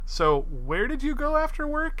So, where did you go after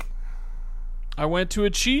work? I went to a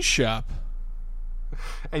cheese shop.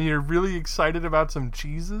 And you're really excited about some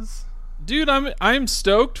cheeses? Dude, I'm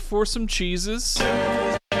stoked for some cheeses.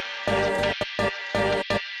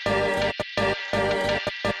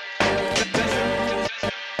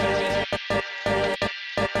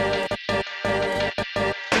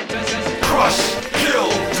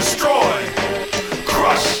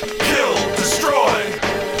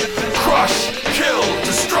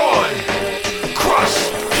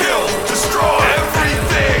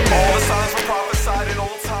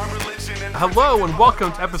 Hello and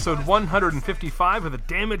welcome to episode 155 of the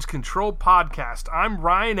Damage Control Podcast. I'm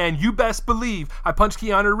Ryan, and you best believe I punched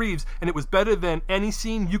Keanu Reeves, and it was better than any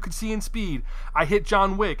scene you could see in Speed. I hit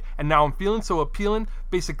John Wick, and now I'm feeling so appealing.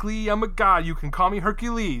 Basically, I'm a god. You can call me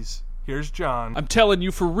Hercules. Here's John. I'm telling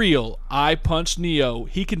you for real, I punched Neo.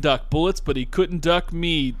 He can duck bullets, but he couldn't duck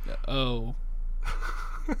me. Oh.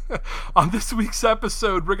 On this week's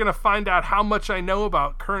episode, we're going to find out how much I know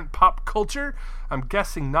about current pop culture. I'm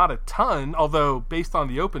guessing not a ton, although based on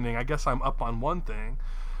the opening, I guess I'm up on one thing.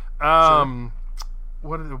 Sure.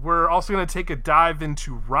 We're also going to take a dive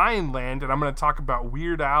into Rhineland, and I'm going to talk about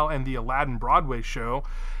Weird Al and the Aladdin Broadway show.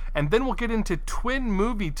 And then we'll get into Twin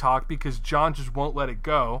movie talk because John just won't let it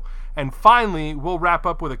go. And finally, we'll wrap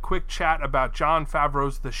up with a quick chat about Jon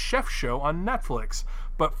Favreau's The Chef Show on Netflix.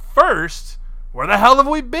 But first, where the hell have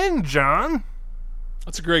we been, John?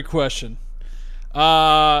 That's a great question.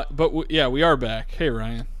 But we are back. Hey,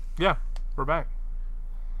 Ryan. Yeah, we're back.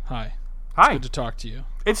 Hi. Hi. It's good to talk to you.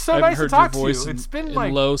 It's so nice to talk to you. It's been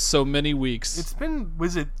like so many weeks. It's been,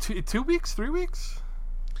 was it 2 weeks, 3 weeks?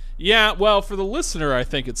 Yeah, well, for the listener, I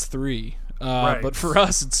think it's 3. Right. But for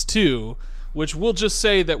us, it's 2, which we'll just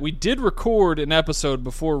say that we did record an episode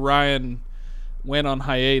before Ryan went on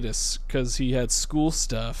hiatus because he had school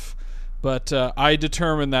stuff. But I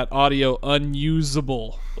determined that audio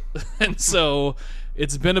unusable. And so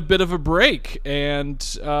it's been a bit of a break.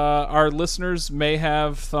 And our listeners may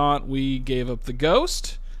have thought we gave up the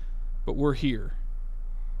ghost, but we're here.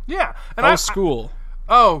 Yeah. And How's school?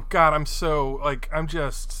 Oh, God, I'm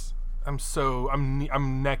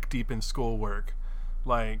neck deep in schoolwork.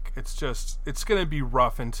 Like, it's going to be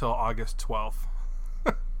rough until August 12th.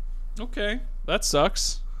 Okay. That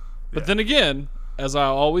sucks. But Yeah. then again, as I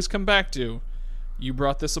always come back to, you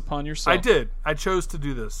brought this upon yourself. I did. I chose to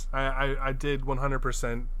do this. I did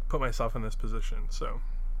 100% put myself in this position. So,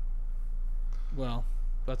 Well,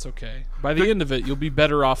 that's okay. By the end of it, you'll be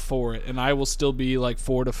better off for it, and I will still be like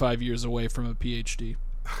 4 to 5 years away from a PhD.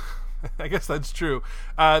 I guess that's true.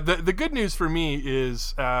 The good news for me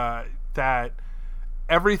is that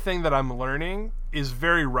everything that I'm learning is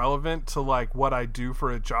very relevant to like what I do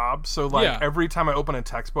for a job. So like every time I open a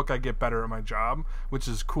textbook, I get better at my job, which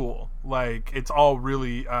is cool. Like it's all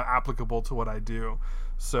really applicable to what I do.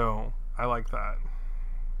 So I like that.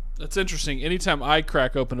 That's interesting. Anytime I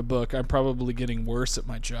crack open a book, I'm probably getting worse at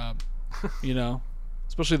my job. You know,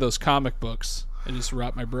 especially those comic books. They just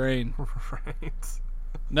rot my brain. Right.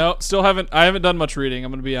 No, I haven't done much reading,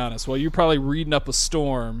 I'm going to be honest. While you're probably reading up a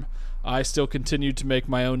storm, I still continue to make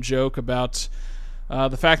my own joke about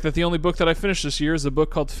the fact that the only book that I finished this year is a book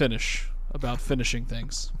called Finish, about finishing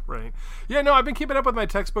things. Right. Yeah, no, I've been keeping up with my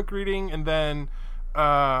textbook reading, and then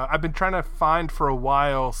I've been trying to find for a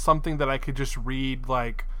while something that I could just read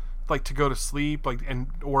like to go to sleep,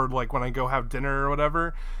 or like when I go have dinner or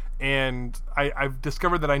whatever. And I've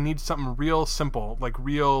discovered that I need something real simple, like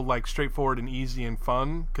real, like straightforward and easy and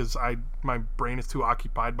fun, because my brain is too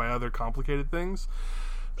occupied by other complicated things.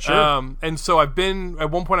 Sure. And so at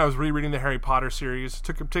one point I was rereading the Harry Potter series,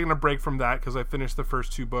 taking a break from that because I finished the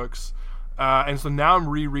first 2 books. And so now I'm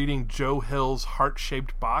rereading Joe Hill's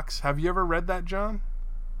Heart-Shaped Box. Have you ever read that, John?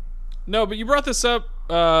 No, but you brought this up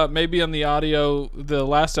maybe on the audio, the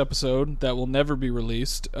last episode that will never be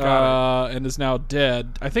released and is now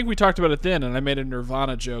dead. I think we talked about it then, and I made a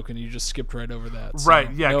Nirvana joke, and you just skipped right over that. So,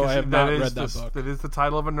 right, yeah. No, I have not read that book. That is the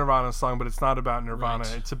title of a Nirvana song, but it's not about Nirvana.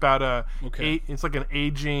 Right. It's about it's like an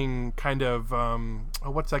aging kind of,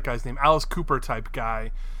 what's that guy's name? Alice Cooper type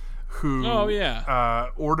guy who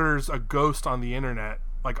orders a ghost on the internet,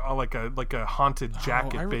 like a haunted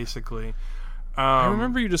jacket, basically. I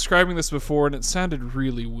remember you describing this before, and it sounded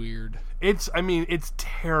really weird. It's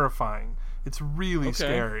terrifying. It's really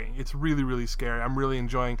scary. It's really, really scary. I'm really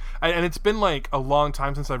enjoying and it's been like a long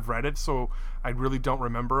time since I've read it, so I really don't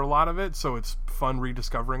remember a lot of it, so it's fun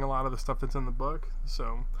rediscovering a lot of the stuff that's in the book.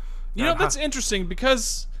 So that's interesting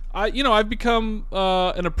because I've become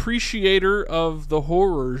an appreciator of the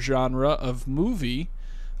horror genre of movie,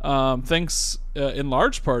 thanks in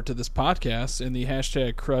large part to this podcast and the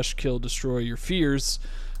hashtag Crush, Kill, Destroy Your Fears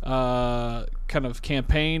kind of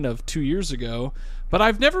campaign of 2 years ago, but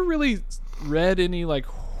I've never really read any like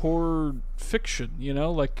horror fiction,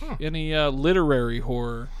 like any literary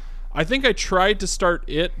horror. I think I tried to start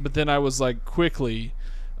it, but then I was like quickly,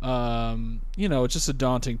 it's just a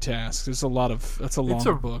daunting task. That's a long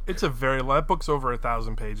book. It's a that book's over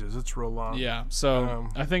 1,000 pages. It's real long. Yeah. So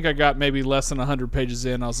I think I got maybe less than 100 pages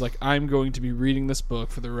in. I was like, I'm going to be reading this book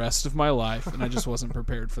for the rest of my life, and I just wasn't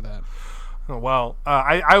prepared for that. Oh, well,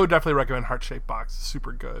 I would definitely recommend Heart-Shaped Box. It's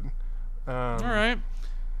super good. All right.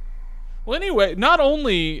 Well, anyway, not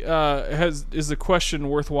only is the question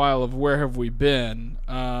worthwhile of where have we been,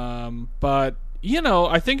 but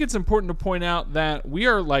I think it's important to point out that we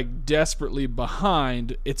are like desperately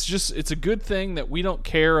behind. It's a good thing that we don't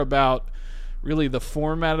care about really the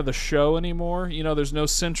format of the show anymore. There's no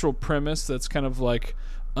central premise that's kind of like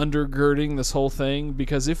undergirding this whole thing,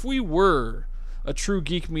 because if we were a true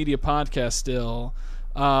geek media podcast still,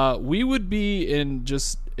 we would be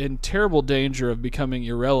in terrible danger of becoming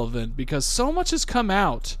irrelevant, because so much has come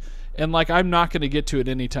out, and like I'm not going to get to it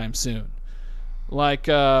anytime soon. Like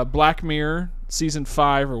Black Mirror season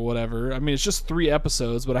 5 or whatever. I mean, it's just 3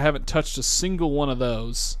 episodes, but I haven't touched a single one of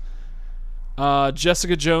those.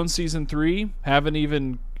 Jessica Jones season 3,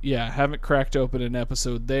 haven't cracked open an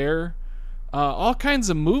episode there. All kinds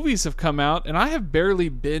of movies have come out, and I have barely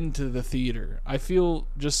been to the theater. I feel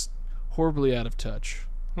just horribly out of touch.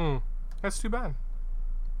 That's too bad.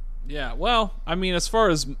 Yeah, well, I mean, as far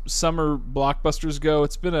as summer blockbusters go,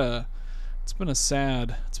 it's been a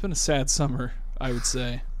sad summer, I would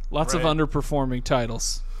say. Lots of underperforming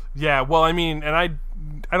titles. Yeah, well, I mean, and I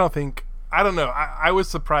don't know. I was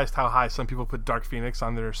surprised how high some people put Dark Phoenix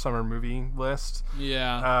on their summer movie list.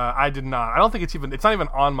 Yeah. I did not. I don't think it's not even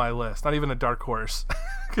on my list. Not even a dark horse.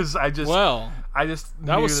 Because I just that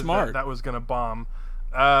knew was smart. That was gonna bomb.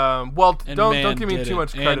 Don't give me too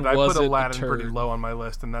much credit. I put Aladdin pretty low on my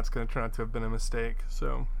list, and that's gonna turn out to have been a mistake.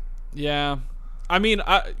 So. Yeah, I mean,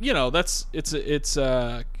 let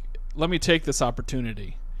me take this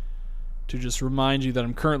opportunity to just remind you that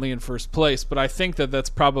I'm currently in first place, but I think that that's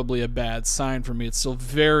probably a bad sign for me. It's still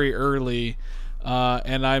very early,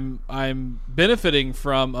 and I'm benefiting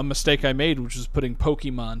from a mistake I made, which was putting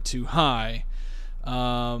Pokemon too high.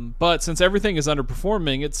 But since everything is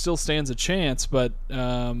underperforming, it still stands a chance. But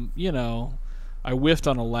I whiffed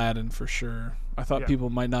on Aladdin for sure. I thought people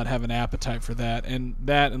might not have an appetite for that, and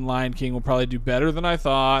Lion King will probably do better than I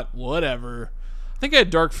thought. Whatever. I think I had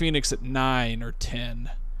Dark Phoenix at 9 or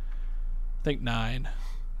 10. I think 9.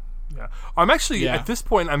 Yeah, I'm actually at this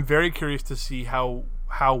point. I'm very curious to see how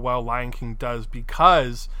well Lion King does,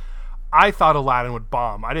 because I thought Aladdin would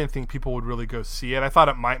bomb. I didn't think people would really go see it. I thought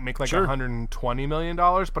it might make like $120 million,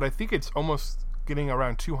 but I think it's almost getting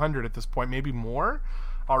around 200 at this point, maybe more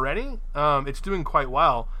already. It's doing quite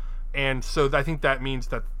well, and so I think that means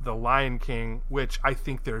that the Lion King, which I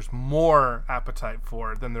think there's more appetite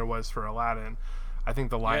for than there was for Aladdin. I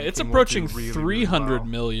think the Lion King it's approaching really, 300 really well.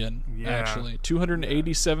 Million, actually.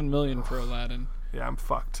 287 million for Aladdin. Yeah, I'm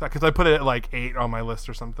fucked. Because I put it at like 8 on my list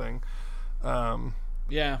or something.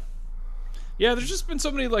 Yeah, there's just been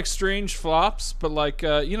so many like strange flops, but like,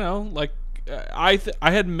 I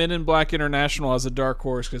had Men in Black International as a dark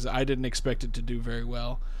horse because I didn't expect it to do very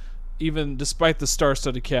well. Even despite the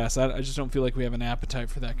star-studded cast, I just don't feel like we have an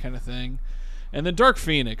appetite for that kind of thing. And then Dark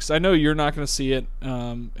Phoenix, I know you're not going to see it.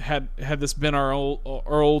 Had this been our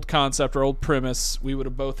old concept, our old premise, we would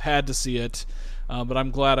have both had to see it. But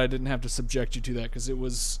I'm glad I didn't have to subject you to that, because it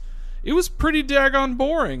was pretty daggone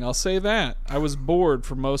boring. I'll say that. I was bored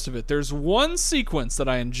for most of it. There's one sequence that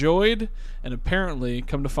I enjoyed, and apparently,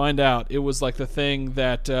 come to find out, it was like the thing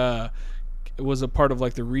that it was a part of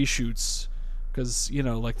like the reshoots. Because,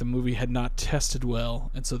 like the movie had not tested well.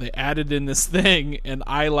 And so they added in this thing, and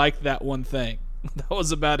I liked that one thing. That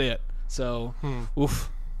was about it. So, oof.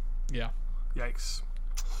 Yeah. Yikes.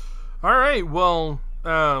 All right. Well,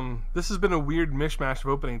 this has been a weird mishmash of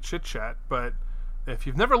opening chit-chat, but if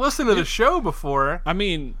you've never listened to the show before... I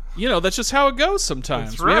mean, that's just how it goes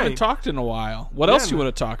sometimes. That's right. We haven't talked in a while. What else do you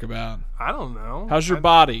want to talk about? I don't know. How's your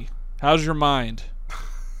body? How's your mind?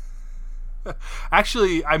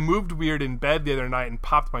 Actually, I moved weird in bed the other night and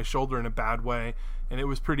popped my shoulder in a bad way, and it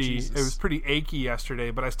was pretty achy yesterday.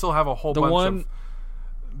 But I still have a whole bunch of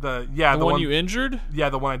the one you injured. Yeah,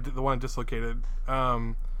 the one I dislocated.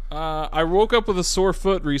 I woke up with a sore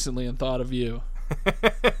foot recently and thought of you.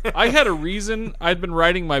 I had a reason. I'd been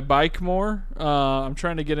riding my bike more. I'm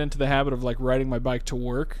trying to get into the habit of like riding my bike to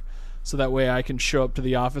work, so that way I can show up to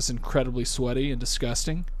the office incredibly sweaty and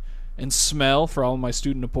disgusting, and smell for all of my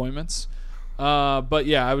student appointments. But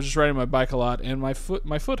yeah, I was just riding my bike a lot, and my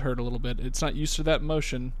foot hurt a little bit. It's not used to that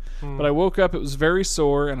motion. But I woke up, it was very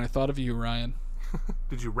sore, and I thought of you, Ryan.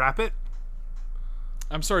 Did you wrap it?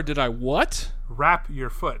 I'm sorry, did I what? Wrap your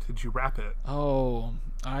foot. Did you wrap it? Oh,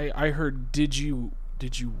 I heard did you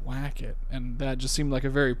whack it? And that just seemed like a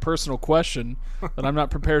very personal question that I'm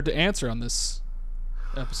not prepared to answer on this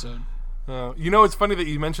episode. It's funny that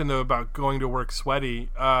you mentioned though about going to work sweaty.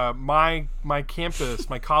 My campus,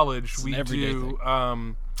 my college, we do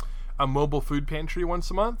a mobile food pantry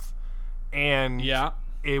once a month, and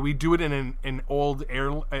we do it in an old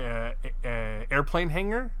airplane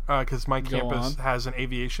hangar because my campus has an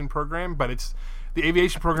aviation program, but the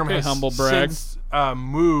aviation program has since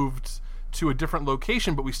moved to a different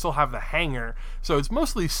location, but we still have the hangar, so it's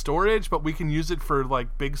mostly storage, but we can use it for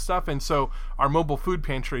like big stuff. And so our mobile food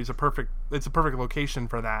pantry is a perfect location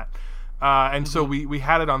for that. And so we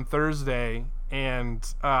had it on Thursday, and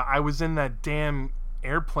I was in that damn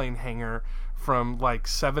airplane hangar from like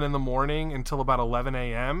 7 in the morning until about 11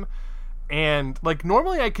 a.m. And like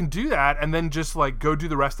normally I can do that and then just like go do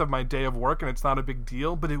the rest of my day of work and it's not a big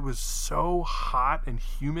deal, but it was so hot and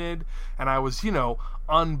humid, and I was,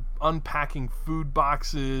 unpacking food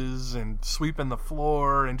boxes and sweeping the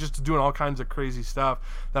floor and just doing all kinds of crazy stuff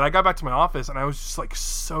that I got back to my office and I was just like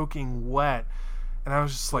soaking wet, and I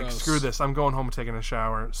was just like, screw this, I'm going home and taking a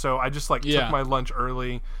shower. So I just took my lunch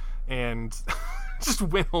early and just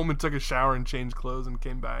went home and took a shower and changed clothes and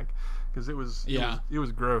came back because it was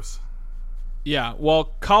gross. Yeah,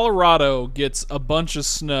 well, Colorado gets a bunch of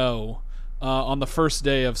snow on the first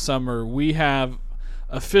day of summer. We have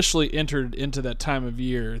officially entered into that time of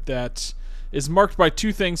year that is marked by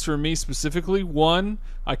two things for me specifically. One,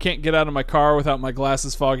 I can't get out of my car without my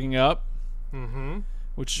glasses fogging up,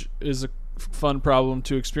 which is a fun problem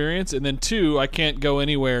to experience. And then two, I can't go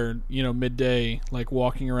anywhere, midday, like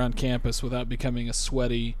walking around campus without becoming a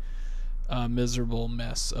sweaty, miserable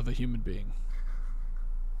mess of a human being.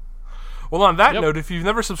 Well, on that note, if you've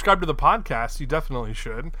never subscribed to the podcast, you definitely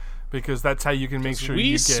should, because that's how you can make sure you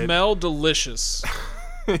get... We smell delicious.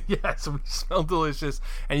 Yes, we smell delicious,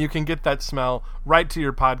 and you can get that smell right to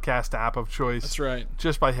your podcast app of choice. That's right.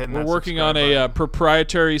 Just by hitting We're working on a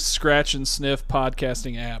proprietary scratch and sniff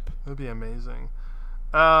podcasting app. That'd be amazing.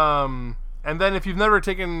 And then if you've never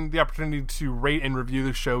taken the opportunity to rate and review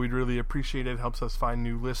the show, we'd really appreciate it. It helps us find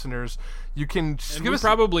new listeners. You can just give us...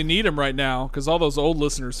 probably need them right now because all those old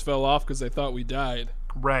listeners fell off because they thought we died.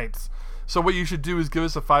 Right. So what you should do is give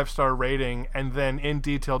us a 5-star rating and then in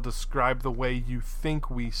detail describe the way you think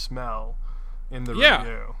we smell in the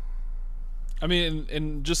review. I mean,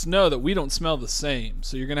 and just know that we don't smell the same,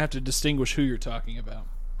 so you're going to have to distinguish who you're talking about.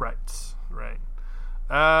 Right.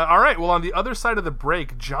 All right, well, on the other side of the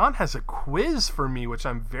break, John has a quiz for me, which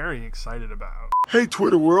I'm very excited about. Hey,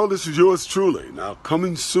 Twitter world, this is yours truly. Now,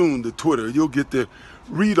 coming soon to Twitter, you'll get to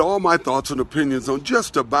read all my thoughts and opinions on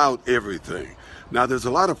just about everything. Now, there's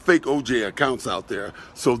a lot of fake OJ accounts out there,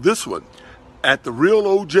 so this one, at the real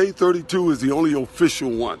OJ32, is the only official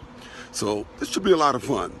one. So this should be a lot of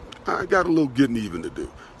fun. I got a little getting even to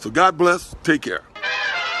do. So God bless. Take care.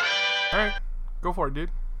 All right, go for it, dude.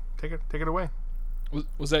 Take it away.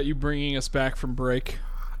 Was that you bringing us back from break,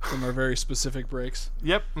 from our very specific breaks?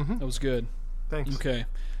 Yep. That was good. Thanks. Okay.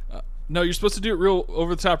 No, you're supposed to do it real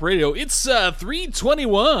over-the-top radio. It's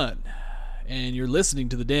 3:21, and you're listening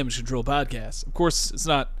to the Damage Control Podcast. Of course, it's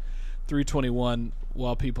not 3:21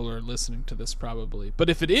 while people are listening to this, probably. But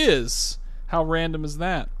if it is, how random is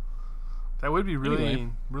that? That would be really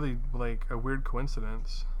like a weird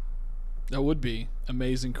coincidence. That would be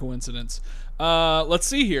amazing coincidence. Let's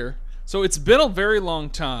see here. So it's been a very long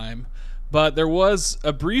time, but there was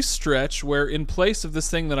a brief stretch where in place of this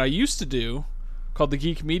thing that I used to do called the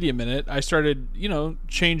Geek Media Minute, I started,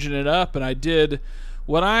 changing it up, and I did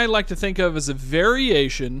what I like to think of as a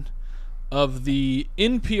variation of the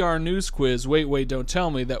NPR news quiz, Wait, Don't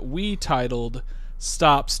Tell Me, that we titled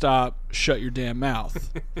Stop, Shut Your Damn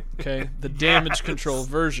Mouth. Okay? The damage control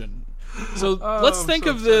version. So let's think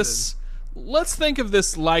of this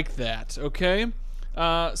like that, okay?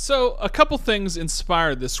 So a couple things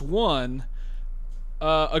inspired this. One,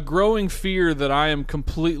 a growing fear that I am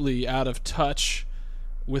completely out of touch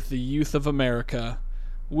with the youth of America,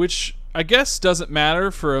 which I guess doesn't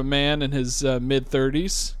matter for a man in his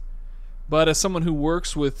mid-30s, but as someone who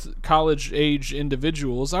works with college-age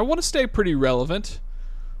individuals, I want to stay pretty relevant.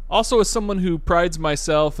 Also, as someone who prides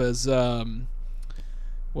myself as, John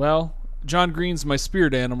Green's my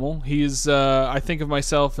spirit animal. He's, I think of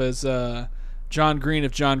myself as, John Green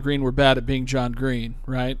if John Green were bad at being John Green,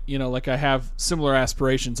 right? Like I have similar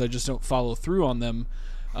aspirations, I just don't follow through on them.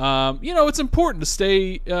 It's important to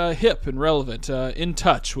stay hip and relevant, in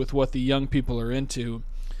touch with what the young people are into.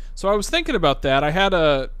 So I was thinking about that. I had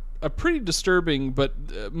a pretty disturbing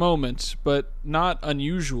moment, but not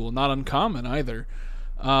unusual, not uncommon either,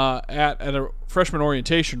 at a freshman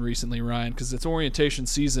orientation recently, Ryan, because it's orientation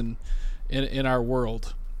season in our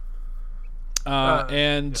world.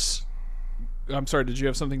 I'm sorry, did you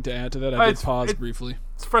have something to add to that? I did pause briefly.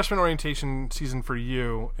 It's freshman orientation season for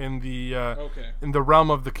you in the in the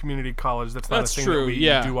realm of the community college. That's not a thing that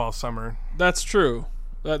we do all summer. That's true.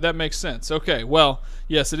 That makes sense. Okay, well,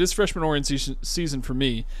 yes, it is freshman orientation season for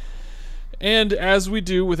me. And as we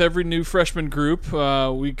do with every new freshman group,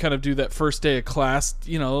 we kind of do that first day of class,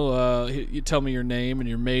 you tell me your name and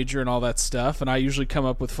your major and all that stuff, and I usually come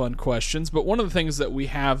up with fun questions. But one of the things that we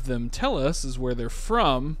have them tell us is where they're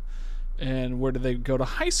from and where do they go to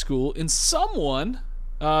high school. And someone,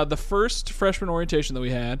 the first freshman orientation that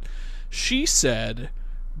we had, she said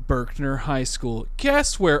Berkner High School.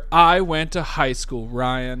 Guess where I went to high school,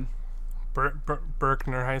 Ryan?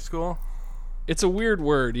 Berkner High School? It's a weird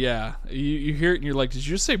word, yeah. You hear it and you're like, did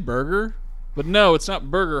you just say burger? But no, it's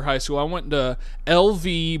not Burger High School. I went to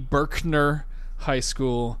LV Berkner High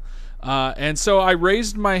School. And so I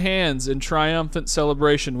raised my hands in triumphant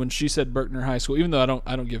celebration when she said Berkner High School, even though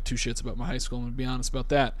I don't give two shits about my high school. I'm going to be honest about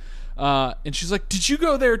that. And she's like, did you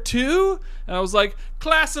go there too? And I was like,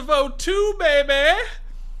 class of 02, baby.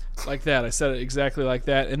 Like that. I said it exactly like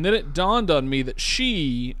that. And then it dawned on me that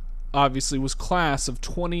she obviously was class of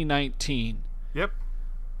 2019. Yep.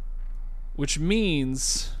 Which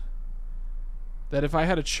means that if I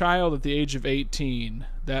had a child at the age of 18,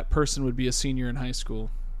 that person would be a senior in high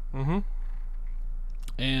school. Mm-hmm.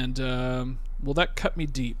 And, that cut me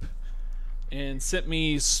deep and sent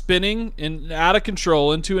me spinning and out of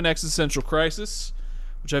control into an existential crisis,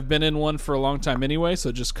 which I've been in one for a long time anyway, so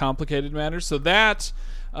it just complicated matters. So that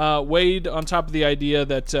weighed on top of the idea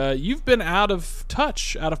that you've been out of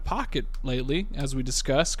touch, out of pocket lately, as we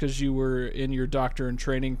discussed, because you were in your doctor in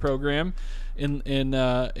training program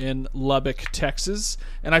in Lubbock, Texas,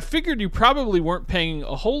 and I figured you probably weren't paying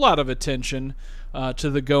a whole lot of attention to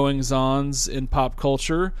the goings-ons in pop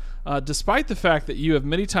culture, despite the fact that you have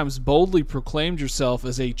many times boldly proclaimed yourself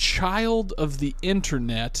as a child of the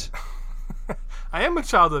internet. I am a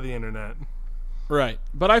child of the internet. Right.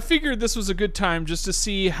 But I figured this was a good time just to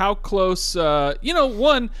see how close,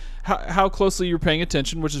 how closely you're paying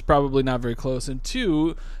attention, which is probably not very close, and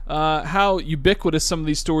two, how ubiquitous some of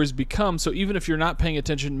these stories become, so even if you're not paying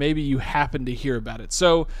attention, maybe you happen to hear about it.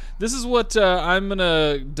 So this is what I'm going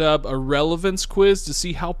to dub a relevance quiz to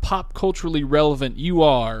see how pop culturally relevant you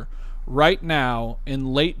are right now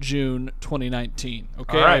in late June 2019.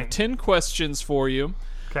 Okay, all right. I have 10 questions for you.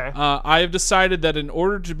 Okay. I have decided that in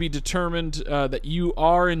order to be determined that you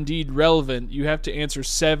are indeed relevant, you have to answer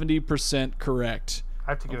 70% correct.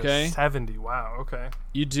 I have to get a 70. Wow, okay.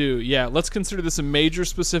 You do, yeah. Let's consider this a major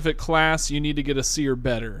specific class. You need to get a C or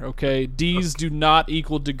better, okay? D's do not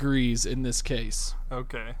equal degrees in this case.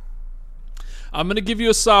 Okay. I'm going to give you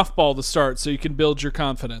a softball to start so you can build your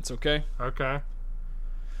confidence, okay? Okay.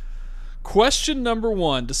 Question number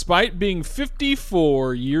 1. Despite being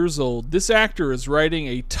 54 years old, this actor is riding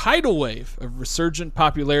a tidal wave of resurgent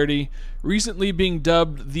popularity, recently being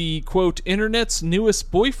dubbed the, quote, internet's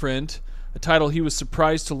newest boyfriend, a title he was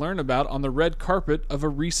surprised to learn about on the red carpet of a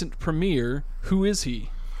recent premiere. Who is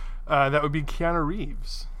he? That would be Keanu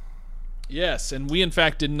Reeves. Yes, and we in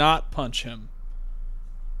fact did not punch him.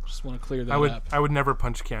 Just want to clear that up. I would never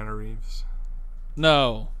punch Keanu Reeves.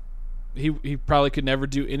 No. He probably could never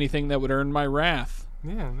do anything that would earn my wrath.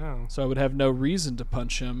 Yeah, no. So I would have no reason to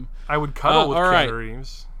punch him. I would cuddle with Keanu right.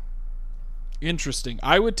 Reeves. Interesting.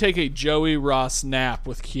 I would take a Joey Ross nap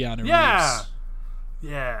with Keanu Reeves.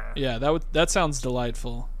 Yeah. Yeah, that sounds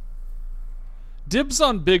delightful. Dibs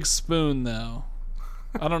on Big Spoon, though.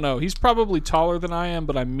 I don't know. He's probably taller than I am,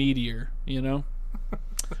 but I'm meatier, you know?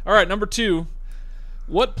 All right, number 2.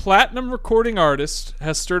 What platinum recording artist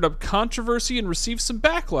has stirred up controversy and received some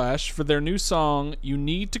backlash for their new song, You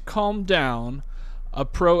Need to Calm Down, a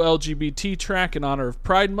pro-LGBT track in honor of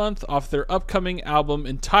Pride Month off their upcoming album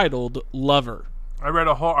entitled Lover? I read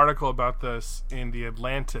a whole article about this in The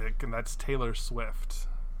Atlantic, and that's Taylor Swift.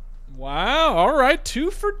 Wow, all right,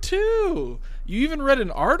 2 for 2. You even read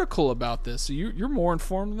an article about this, so you're more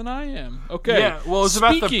informed than I am. Okay. Yeah, well, it's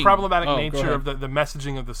about the problematic nature of the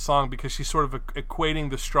messaging of the song, because she's sort of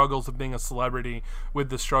equating the struggles of being a celebrity with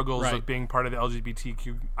the struggles of being part of the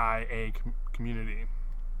LGBTQIA community.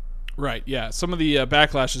 Right, yeah. Some of the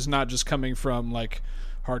backlash is not just coming from, like,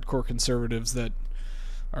 hardcore conservatives that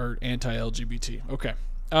are anti-LGBT.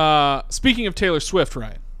 Okay. Speaking of Taylor Swift,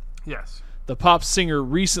 Ryan. Yes. The pop singer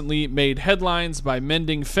recently made headlines by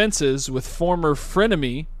mending fences with former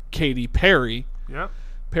frenemy Katy Perry. Yep.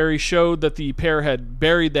 Perry showed that the pair had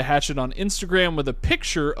buried the hatchet on Instagram with a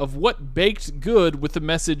picture of what baked good with the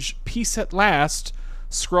message "Peace at Last"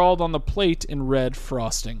 scrawled on the plate in red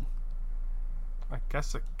frosting. I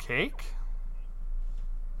guess a cake?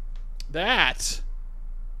 That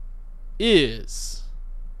is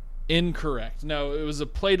incorrect. No, it was a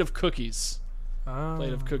plate of cookies. Oh.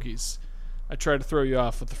 Plate of cookies. I tried to throw you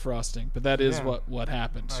off with the frosting, but that is what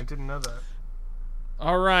happened. I didn't know that.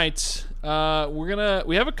 All right,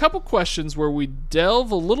 we have a couple questions where we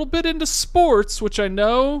delve a little bit into sports, which I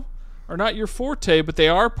know are not your forte, but they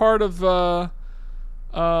are part of the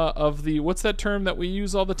what's that term that we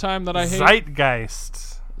use all the time that I hate?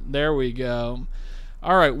 Zeitgeist. There we go.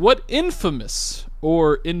 All right, what infamous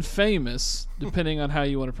or infamous, depending on how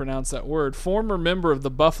you want to pronounce that word, former member of the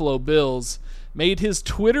Buffalo Bills made his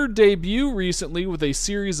Twitter debut recently with a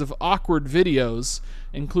series of awkward videos,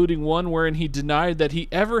 including one wherein he denied that he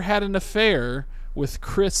ever had an affair with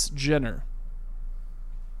Kris Jenner.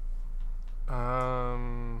 I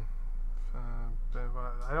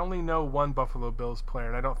only know one Buffalo Bills player,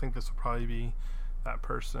 and I don't think this will probably be that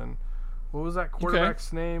person. What was that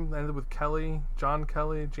quarterback's name? That ended with Kelly? John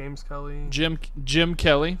Kelly? James Kelly? Jim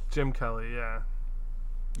Kelly. Jim Kelly, yeah.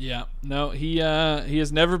 Yeah. No, he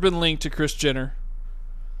has never been linked to Kris Jenner.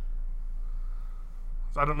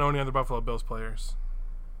 I don't know any other Buffalo Bills players.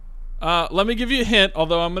 Let me give you a hint,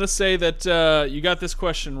 although I'm going to say that you got this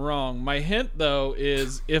question wrong. My hint, though,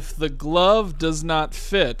 is if the glove does not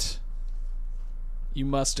fit, you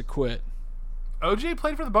must acquit. OJ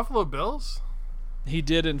played for the Buffalo Bills? He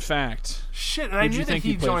did, in fact. Shit, and I knew that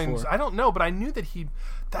he joined. I don't know, but I knew that he.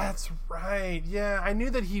 That's right. Yeah, I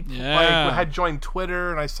knew that he had joined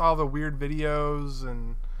Twitter, and I saw the weird videos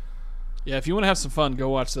and. Yeah, if you want to have some fun, go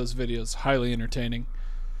watch those videos. Highly entertaining.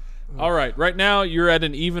 All right, right now you're at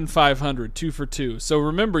an even 500, 2 for 2. So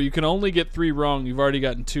remember, you can only get 3 wrong. You've already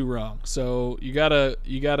gotten 2 wrong. So you gotta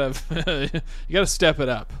you gotta step it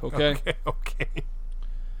up. Okay. Okay.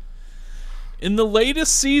 In the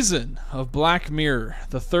latest season of Black Mirror,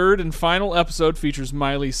 the 3rd and final episode features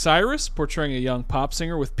Miley Cyrus portraying a young pop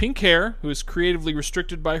singer with pink hair who is creatively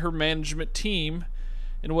restricted by her management team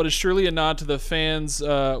in what is surely a nod to the fans.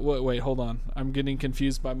 Wait, hold on. I'm getting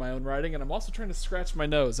confused by my own writing, and I'm also trying to scratch my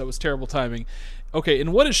nose. That was terrible timing. Okay,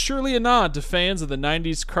 in what is surely a nod to fans of the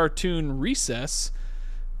 90s cartoon Recess,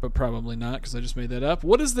 but probably not because I just made that up.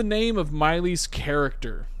 What is the name of Miley's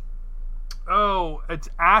character? Oh, it's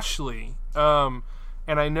Ashley.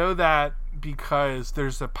 And I know that because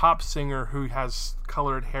there's a pop singer who has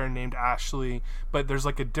colored hair named Ashley, but there's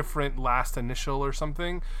like a different last initial or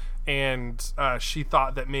something. And she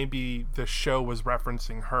thought that maybe the show was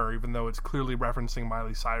referencing her, even though it's clearly referencing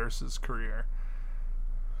Miley Cyrus's career.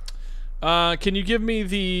 Can you give me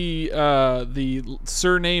the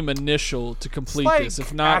surname initial to complete this?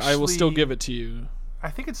 If not, I will still give it to you. I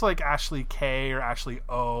think it's like Ashley K or Ashley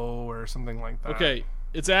O or something like that. Okay,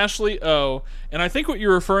 it's Ashley O. And I think what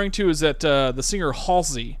you're referring to is that the singer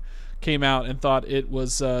Halsey came out and thought it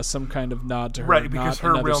was some kind of nod to her. Right, because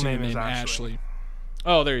her real name is Ashley.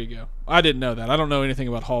 Oh, there you go. I didn't know that. I don't know anything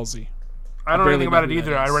about Halsey. I don't know anything about it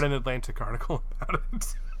either. I read an Atlantic article about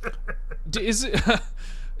it.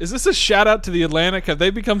 Is this a shout out to the Atlantic? Have they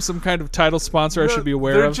become some kind of title sponsor I should be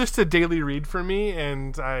aware of? They're just a daily read for me,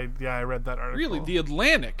 and I read that article. Really, the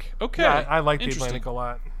Atlantic? Okay, yeah, I like the Atlantic a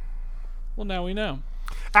lot. Well, now we know.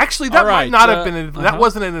 Actually, that might not have been. That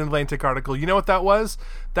wasn't an Atlantic article. You know what that was?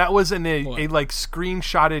 That was in a like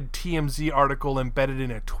screenshotted TMZ article embedded in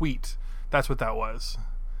a tweet. That's what that was.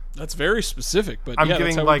 That's very specific, but that's how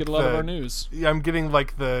we get a lot of our news. Yeah, I'm getting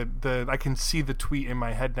like the I can see the tweet in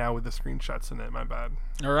my head now with the screenshots in it. My bad.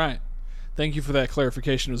 All right. Thank you for that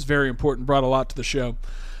clarification. It was very important. Brought a lot to the show.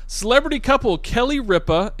 Celebrity couple Kelly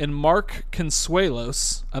Ripa and Mark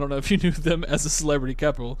Consuelos. I don't know if you knew them as a celebrity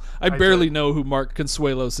couple. I barely know who Mark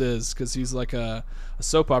Consuelos is because he's like a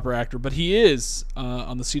soap opera actor, but he is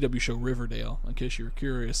on the CW show Riverdale, in case you were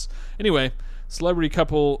curious. Anyway, celebrity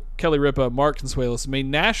couple Kelly Ripa, Mark Consuelos made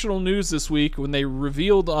national news this week when they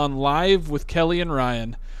revealed on Live with Kelly and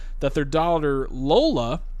Ryan that their daughter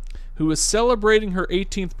Lola, who is celebrating her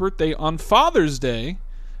 18th birthday on Father's Day,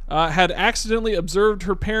 had accidentally observed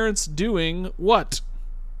her parents doing what?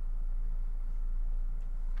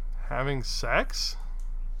 Having sex?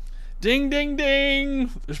 Ding, ding, ding!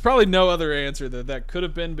 There's probably no other answer that could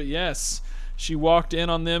have been, but yes, she walked in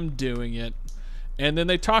on them doing it. And then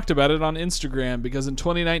they talked about it on Instagram because in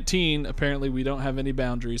 2019, apparently we don't have any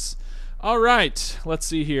boundaries. All right, let's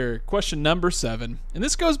see here. Question number 7. And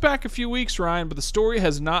this goes back a few weeks, Ryan, but the story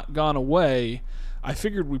has not gone away. I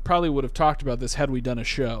figured we probably would have talked about this had we done a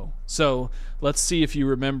show. So let's see if you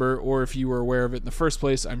remember or if you were aware of it in the first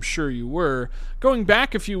place. I'm sure you were. Going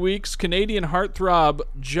back a few weeks, Canadian heartthrob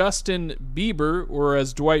Justin Bieber, or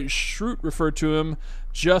as Dwight Schrute referred to him,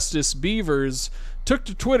 Justice Beavers, took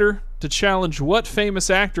to Twitter to challenge what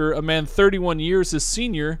famous actor, a man 31 years his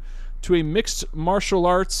senior, to a mixed martial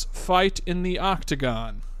arts fight in the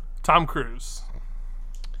octagon. Tom Cruise.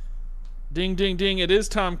 Ding, ding, ding. It is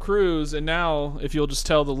Tom Cruise. And now, if you'll just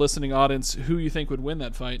tell the listening audience who you think would win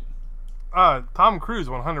that fight. Tom Cruise,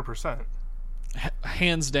 100%.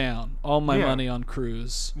 Hands down. All my money on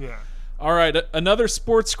Cruise. Yeah. All right, another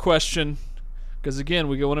sports question, because, again,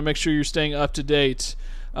 we want to make sure you're staying up to date.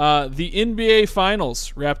 The NBA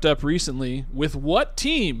Finals wrapped up recently with what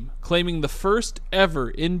team claiming the first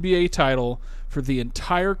ever NBA title for the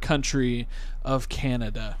entire country of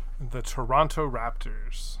Canada? The Toronto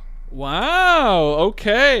Raptors. Wow,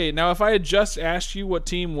 okay. Now, if I had just asked you what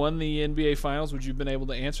team won the NBA Finals, would you have been able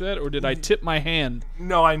to answer that, or did I tip my hand?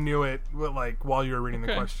 No, I knew it, like, while you were reading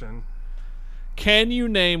the question. Can you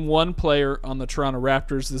name one player on the Toronto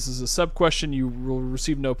Raptors? This is a sub-question. You will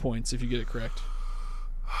receive no points if you get it correct.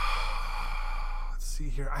 Let's see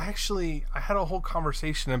here. I had a whole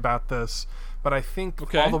conversation about this, but I think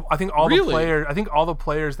Okay. all Really? the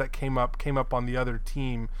players that came up on the other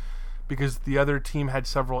team, because the other team had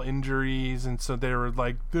several injuries, and so they were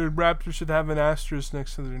like, the Raptors should have an asterisk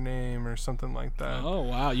next to their name or something like that. Oh,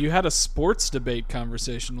 wow. You had a sports debate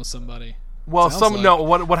conversation with somebody. Well, Sounds like. no.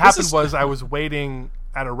 What happened is- was I was waiting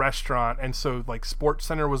at a restaurant, and so like Sports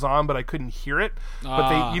Center was on, but I couldn't hear it. But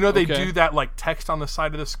they okay. do that like text on the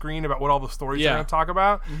side of the screen about what all the stories Yeah. they're going to talk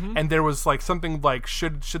about, and there was like something like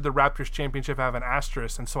should the Raptors championship have an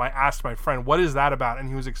asterisk? And so I asked my friend, what is that about? And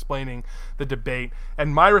he was explaining the debate,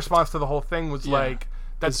 and my response to the whole thing was like,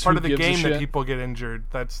 that's Is part who of the gives a game that shit? people get injured.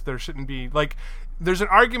 There shouldn't be like. There's an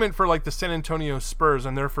argument for like the San Antonio Spurs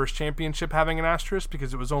and their first championship having an asterisk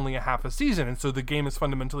because it was only a half a season, and so the game is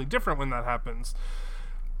fundamentally different when that happens.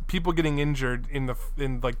 People getting injured in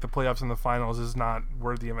like the playoffs and the finals is not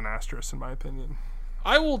worthy of an asterisk, in my opinion.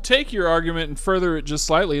 I will take your argument and further it just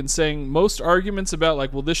slightly in saying most arguments about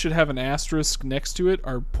like, well, this should have an asterisk next to it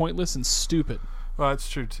are pointless and stupid. Well, that's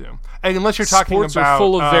true too. And unless you're talking Sports about are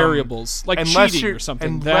full of variables, like unless cheating you're- or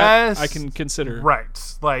something unless- that I can consider.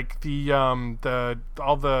 right, like the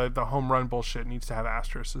all the home run bullshit needs to have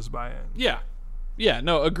asterisks by it. Yeah,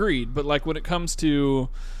 no, agreed. But like when it comes to,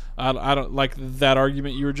 I don't like that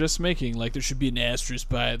argument you were just making. Like there should be an asterisk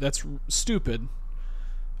by it. That's stupid.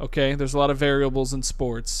 Okay, there's a lot of variables in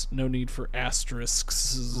sports. No need for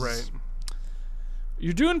asterisks. Right.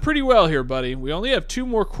 You're doing pretty well here, buddy. We only have 2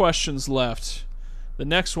 more questions left. The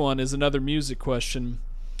next one is another music question.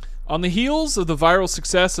 On the heels of the viral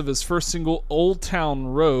success of his first single, Old Town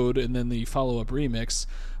Road, and then the follow-up remix,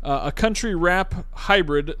 a country rap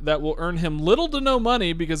hybrid that will earn him little to no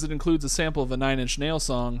money because it includes a sample of a Nine Inch Nails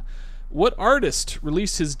song, what artist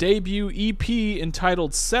released his debut EP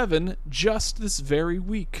entitled 7 just this very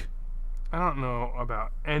week? I don't know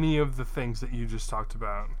about any of the things that you just talked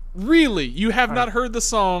about. Really? You have not heard the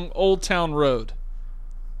song Old Town Road?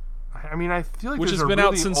 I mean, I feel like Which there's has a been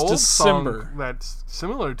out really since old December. song that's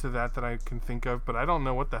similar to that I can think of, but I don't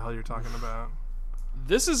know what the hell you're talking about.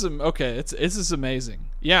 This is okay. This is amazing.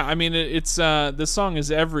 Yeah, I mean it's this song is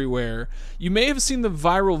everywhere. You may have seen the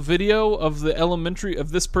viral video of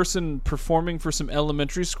this person performing for some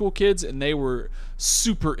elementary school kids, and they were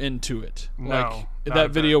super into it. No, like not that a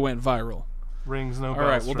video bit. went viral. Rings no bells. All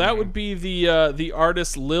right. Well, for that me. would be the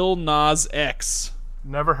artist Lil Nas X.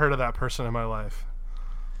 Never heard of that person in my life.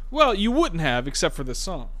 Well, you wouldn't have except for this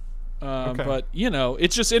song. Okay. But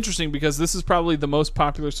it's just interesting because this is probably the most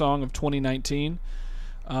popular song of 2019.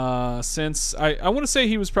 Since I want to say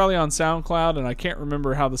he was probably on SoundCloud, and I can't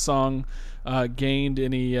remember how the song gained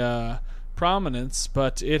any prominence,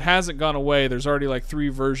 but it hasn't gone away. There's already like 3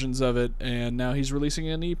 versions of it, and now he's releasing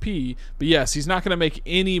an EP. But yes, he's not going to make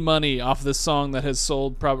any money off this song that has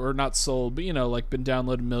sold, or not sold, but like been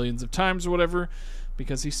downloaded millions of times or whatever,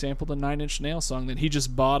 because he sampled a Nine Inch Nails song that he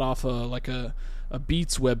just bought off a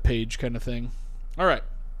Beats webpage kind of thing. All right.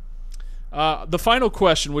 The final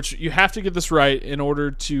question, which you have to get this right in order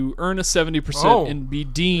to earn a 70% and be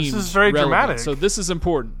deemed this is very relevant. dramatic. So this is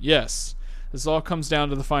important. Yes. This all comes down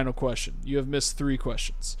to the final question. You have missed 3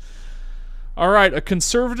 questions. All right. A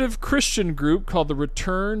conservative Christian group called the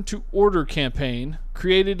Return to Order Campaign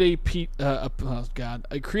created a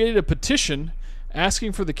petition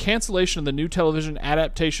asking for the cancellation of the new television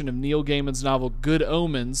adaptation of Neil Gaiman's novel Good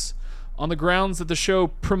Omens on the grounds that the show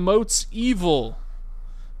promotes evil.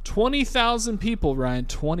 20,000 people, Ryan,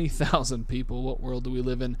 20,000 people, what world do we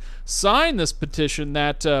live in, signed this petition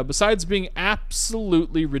that, besides being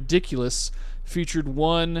absolutely ridiculous, featured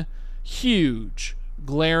one huge,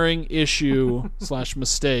 glaring issue /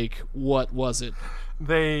 mistake. What was it?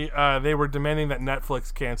 They were demanding that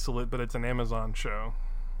Netflix cancel it, but it's an Amazon show.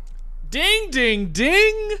 Ding, ding,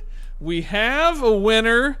 ding! We have a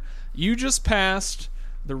winner. You just passed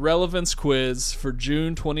the relevance quiz for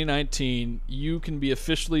June 2019. You can be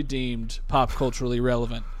officially deemed pop culturally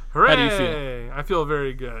relevant. Hooray! How do you feel? I feel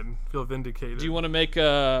very good. I feel vindicated. Do you want to make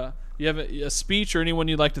you have a speech or anyone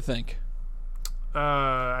you'd like to thank?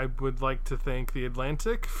 I would like to thank The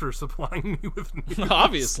Atlantic for supplying me with news.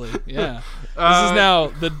 Obviously, yeah. This is now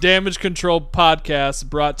the Damage Control podcast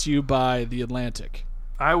brought to you by The Atlantic.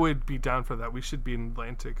 I would be down for that. We should be an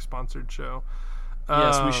Atlantic sponsored show.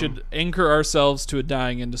 Yes, we should anchor ourselves to a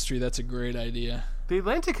dying industry. That's a great idea. The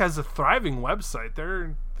Atlantic has a thriving website.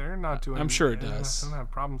 They're not doing. I'm sure it does. They don't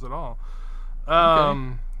have problems at all.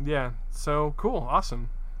 Okay. Yeah. So cool. Awesome.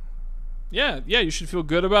 Yeah, you should feel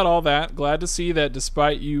good about all that. Glad to see that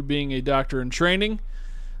despite you being a doctor in training,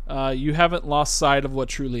 you haven't lost sight of what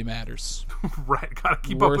truly matters. Right. Gotta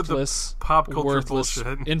keep up with the pop culture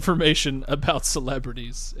bullshit. Information about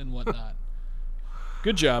celebrities and whatnot.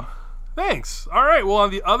 Good job. Thanks. All right. Well,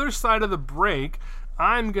 on the other side of the break,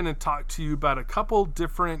 I'm going to talk to you about a couple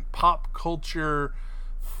different pop culture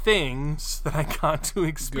things that I got to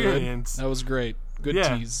experience. Good. That was great. Good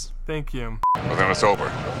tease. Thank you. Well, then it's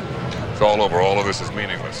over. It's all over. All of this is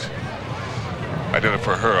meaningless. I did it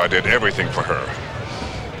for her. I did everything for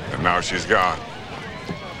her. And now she's gone.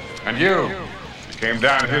 And you came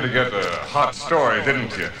down here to get a hot story,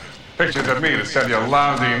 didn't you? Pictures of me to sell your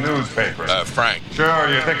lousy newspaper. Frank. Sure,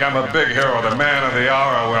 you think I'm a big hero, the man of the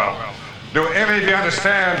hour. Well, do any of you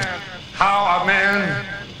understand how a man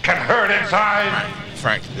can hurt inside?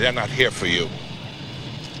 Frank, they're not here for you.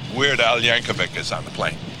 Weird Al Yankovic is on the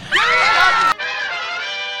plane.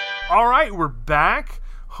 All right, we're back.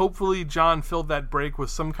 Hopefully John filled that break with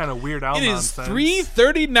some kind of Weird Al nonsense. It is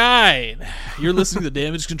 3:39. You're listening to the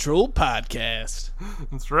Damage Control podcast.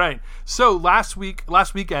 That's right. So last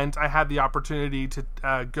weekend, I had the opportunity to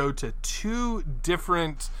go to 2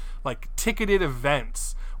 different ticketed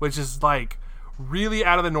events, which is really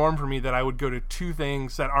out of the norm for me that I would go to 2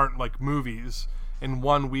 things that aren't movies in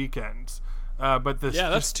one weekend. But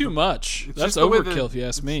that's too much. That's overkill, if you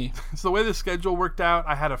ask me. It's the way the schedule worked out.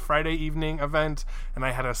 I had a Friday evening event and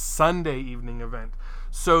I had a Sunday evening event.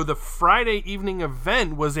 So the Friday evening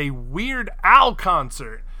event was a Weird Al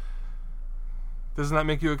concert. Doesn't that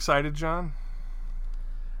make you excited, John?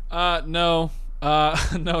 No.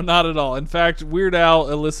 No, not at all. In fact, Weird Al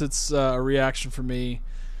elicits a reaction from me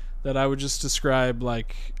that I would just describe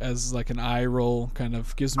as an eye roll, kind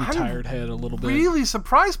of gives me tired head a little bit. Really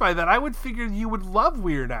surprised by that. I would figure you would love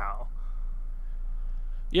Weird Al.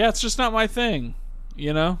 Yeah, it's just not my thing.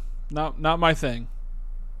 Not my thing.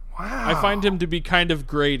 Wow. I find him to be kind of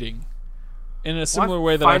grating, in a similar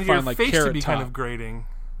way that I find your face Carrot to be Top. kind of grating.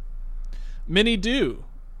 Many do.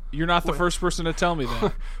 You're not the first person to tell me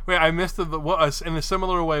that. Wait, I missed in a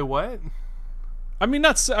similar way. What? I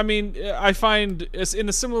find it's in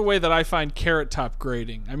a similar way that I find Carrot Top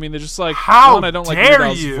grating. I mean, they're just how I don't like dare Weird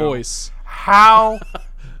Al's you? Voice. How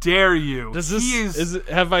dare you?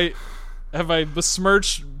 Have I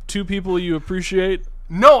besmirched 2 people you appreciate?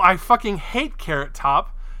 No, I fucking hate Carrot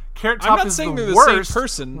Top. Carrot Top is saying the they're worst. the same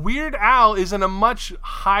person. Weird Al is in a much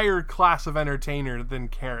higher class of entertainer than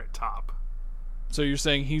Carrot Top. So you're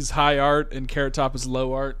saying he's high art and Carrot Top is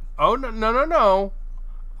low art? Oh, no.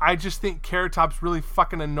 I just think Carrot Top's really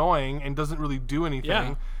fucking annoying and doesn't really do anything.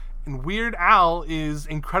 Yeah. And Weird Al is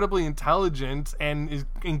incredibly intelligent and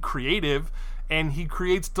creative, and he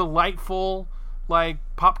creates delightful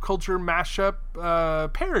pop culture mashup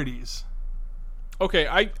parodies. Okay,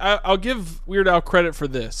 I'll give Weird Al credit for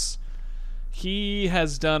this.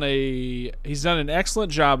 He's done an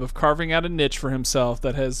excellent job of carving out a niche for himself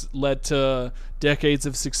that has led to decades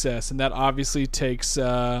of success, and that obviously takes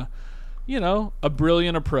a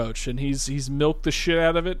brilliant approach, and he's milked the shit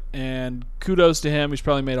out of it, and kudos to him. He's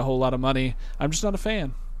probably made a whole lot of money. I'm just not a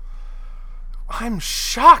fan. I'm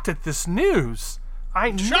shocked at this news.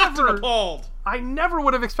 Shocked and appalled. I never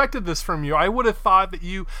would have expected this from you. I would have thought that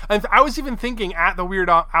you... And I was even thinking at the Weird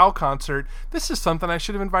Al concert, this is something I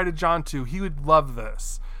should have invited John to. He would love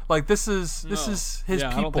this. This is his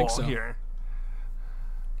people I don't think so. here.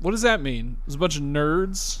 What does that mean? There's a bunch of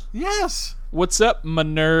nerds? Yes. What's up, my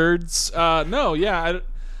nerds? No, yeah.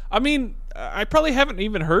 I probably haven't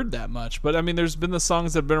even heard that much, but there's been the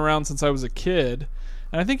songs that have been around since I was a kid,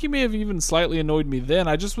 And I think he may have even slightly annoyed me then.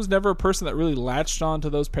 I just was never a person that really latched on to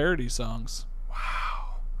those parody songs.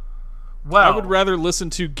 Well, I would rather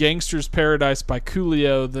listen to Gangster's Paradise by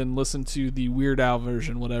Coolio than listen to the Weird Al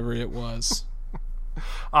version, whatever it was.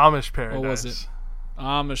 Amish Paradise. What was it?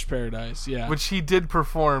 Amish Paradise, yeah. Which he did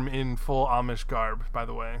perform in full Amish garb, by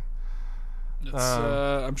the way.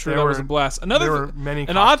 I'm sure that was a blast. There were many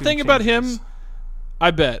an odd costume thing about changes. him,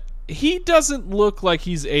 I bet, he doesn't look like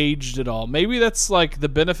he's aged at all. Maybe that's like the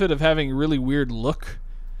benefit of having a really weird look.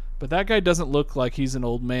 But that guy doesn't look like he's an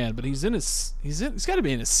old man. But he's got to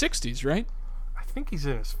be in his 60s, right? I think he's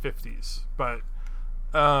in his 50s, but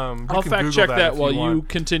I'll fact check that while you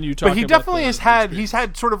continue talking. But he definitely he's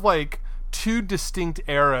had sort of like two distinct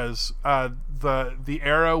eras. The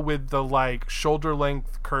era with the like shoulder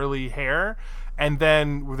length curly hair, and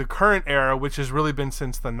then with the current era, which has really been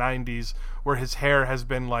since the 90s, where his hair has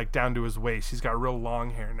been like down to his waist. He's got real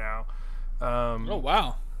long hair now. Oh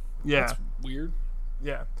wow, yeah, that's weird.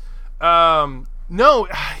 Yeah. No,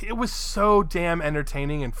 it was so damn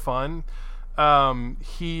entertaining and fun.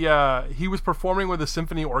 He was performing with a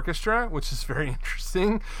symphony orchestra, which is very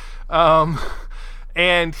interesting.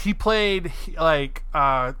 And he played like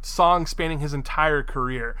songs spanning his entire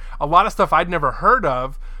career. A lot of stuff I'd never heard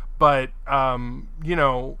of, but you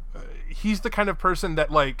know, he's the kind of person that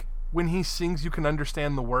like when he sings you can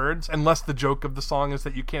understand the words, unless the joke of the song is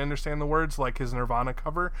that you can't understand the words, like his Nirvana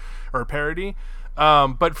cover or parody.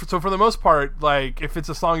 But for the most part, like if it's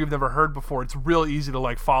a song you've never heard before, it's real easy to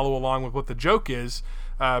like follow along with what the joke is,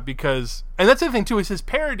 because, and that's the thing too, is his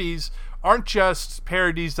parodies aren't just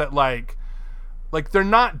parodies that like they're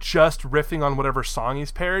not just riffing on whatever song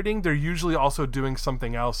he's parodying. They're usually also doing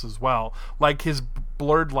something else as well. Like his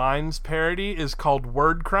Blurred Lines parody is called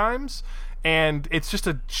Word Crimes, and it's just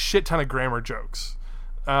a shit ton of grammar jokes.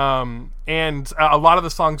 And a lot of the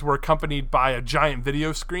songs were accompanied by a giant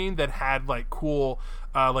video screen that had like cool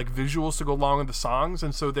like visuals to go along with the songs,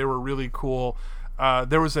 and so they were really cool.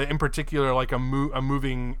 There was in particular like a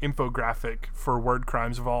moving infographic for Word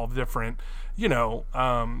Crimes of all different, you know,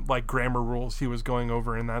 like grammar rules he was going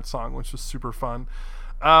over in that song, which was super fun.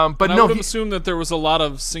 But and no, I would assume that there was a lot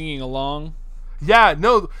of singing along. Yeah,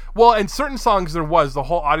 no. Well, in certain songs the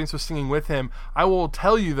whole audience was singing with him. I will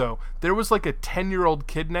tell you though, there was like a 10-year-old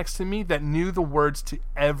kid next to me that knew the words to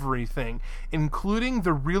everything, including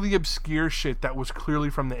the really obscure shit that was clearly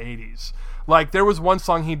from the 80s. Like there was one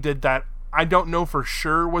song he did that I don't know for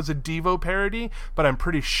sure was a Devo parody, but I'm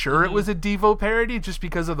pretty sure it was a Devo parody just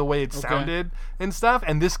because of the way it sounded and stuff.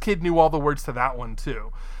 And this kid knew all the words to that one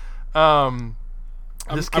too. I'm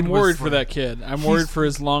worried for that kid. I'm worried for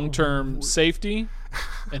his long-term safety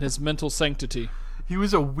and his mental sanctity. He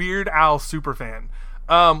was a Weird Al superfan.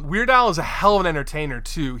 Weird Al is a hell of an entertainer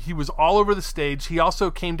too. He was all over the stage. He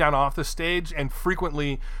also came down off the stage and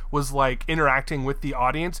frequently was like interacting with the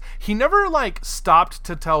audience. He never like stopped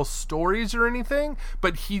to tell stories or anything,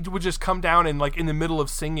 but he would just come down and like in the middle of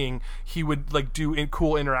singing, he would like do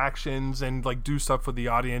cool interactions and like do stuff with the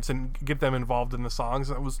audience and get them involved in the songs.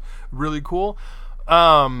 That was really cool.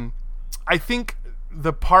 I think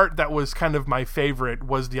the part that was kind of my favorite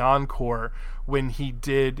was the encore when he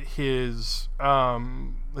did his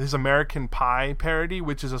American Pie parody,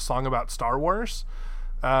 which is a song about Star Wars.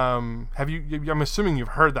 Have you? I'm assuming you've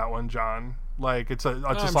heard that one, John. Like it's a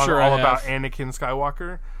song sure all about Anakin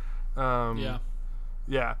Skywalker.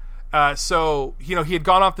 Yeah. So you know he had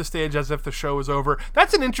gone off the stage as if the show was over.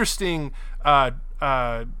 That's an interesting like.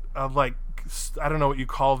 I don't know what you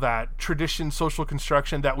call that tradition, social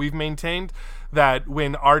construction that we've maintained, that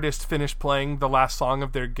when artists finish playing the last song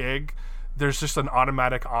of their gig, there's just an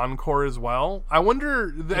automatic encore as well. I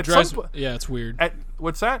wonder yeah, it's weird.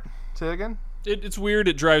 What's that? Say that again. It's weird.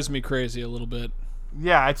 It drives me crazy a little bit.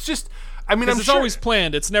 Yeah, it's just, I mean, it's always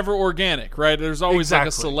planned. It's never organic, right? There's always like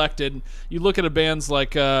a selected. You look at a band's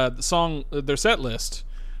like the song, their set list,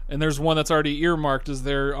 and there's one that's already earmarked as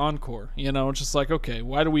their encore. You know, it's just like, okay,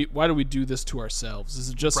 why do we do this to ourselves? Is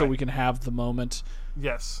it just so we can have the moment?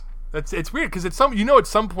 Yes, it's weird because at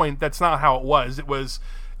some point that's not how it was. It was,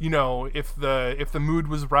 you know, if the mood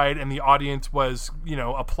was right and the audience was, you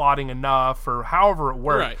know, applauding enough or however it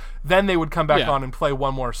worked, then they would come back on and play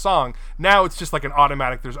one more song. Now it's just like an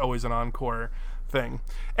automatic. There's always an encore thing.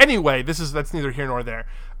 Anyway, that's neither here nor there.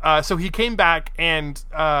 So he came back and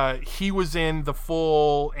he was in the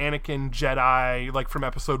full Anakin Jedi, like from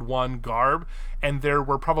episode 1 garb, and there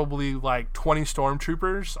were probably like 20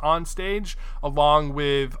 stormtroopers on stage, along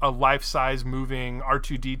with a life-size moving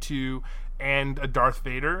R2-D2 and a Darth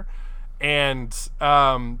Vader. And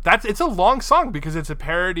it's a long song because it's a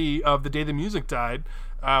parody of The Day the Music Died.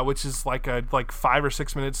 which is like a 5 or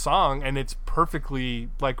 6 minute song, and it's perfectly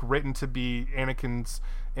like written to be Anakin's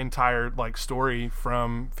entire like story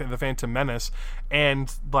from the Phantom Menace,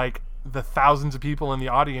 and like the thousands of people in the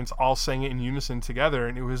audience all sang it in unison together,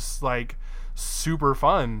 and it was like super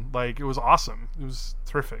fun. Like it was awesome. It was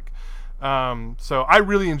terrific. So I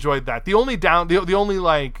really enjoyed that. The only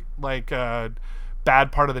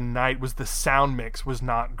bad part of the night was the sound mix was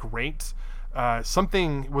not great.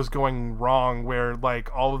 Something was going wrong where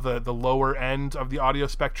like all of the lower end of the audio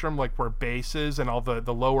spectrum, like where basses and all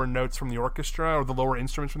the lower notes from the orchestra or the lower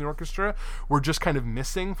instruments from the orchestra were just kind of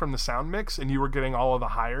missing from the sound mix, and you were getting all of the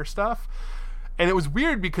higher stuff. And it was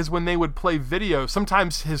weird because when they would play video,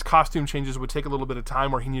 sometimes his costume changes would take a little bit of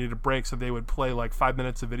time where he needed a break, so they would play like 5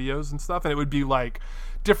 minutes of videos and stuff, and it would be like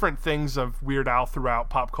different things of Weird Al throughout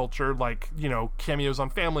pop culture, like, you know, cameos on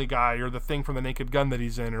Family Guy or the thing from The Naked Gun that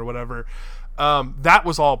he's in or whatever. That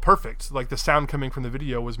was all perfect. Like the sound coming from the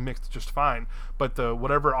video was mixed just fine, but the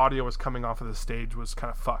whatever audio was coming off of the stage was kind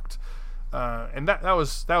of fucked. And that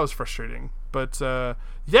was frustrating. But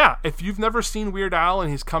yeah, if you've never seen Weird Al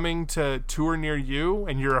and he's coming to tour near you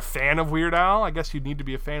and you're a fan of Weird Al, I guess you'd need to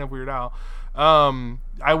be a fan of Weird Al.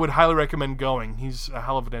 I would highly recommend going. He's a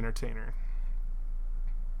hell of an entertainer.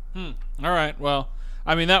 All right. Well,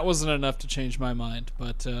 I mean, that wasn't enough to change my mind,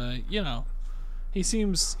 but you know, he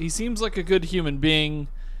seems like a good human being,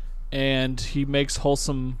 and he makes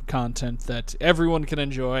wholesome content that everyone can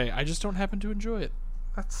enjoy. I just don't happen to enjoy it.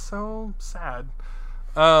 That's so sad.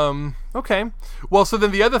 Okay. Well, so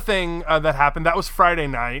then the other thing that happened, that was Friday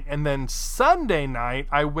night, and then Sunday night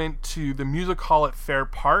I went to the music hall at Fair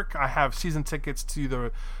Park. I have season tickets to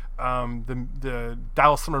the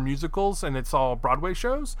Dallas Summer Musicals, and it's all Broadway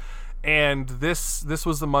shows. And this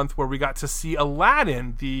was the month where we got to see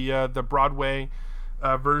Aladdin, the Broadway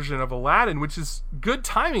version of Aladdin, which is good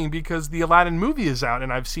timing because the Aladdin movie is out,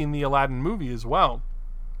 and I've seen the Aladdin movie as well.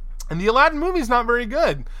 And the Aladdin movie is not very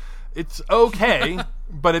good. It's okay,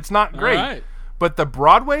 but it's not great. All right. But the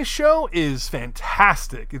Broadway show is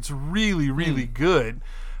fantastic. It's really, really good.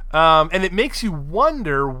 And it makes you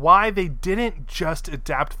wonder why they didn't just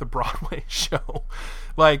adapt the Broadway show,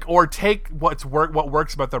 like, or take what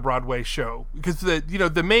works about the Broadway show. Because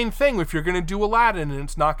the main thing, if you're going to do Aladdin and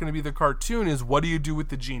it's not going to be the cartoon, is what do you do with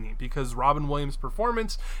the genie? Because Robin Williams'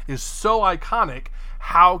 performance is so iconic.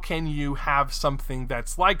 How can you have something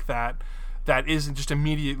that's like that isn't just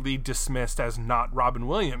immediately dismissed as not Robin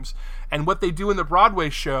Williams? And what they do in the Broadway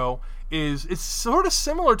show is it's sort of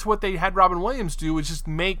similar to what they had Robin Williams do, is just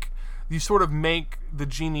make the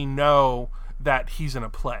genie know that he's in a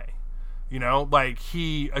play. You know, like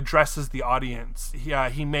he addresses the audience.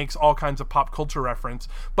 He makes all kinds of pop culture reference,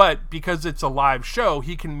 but because it's a live show,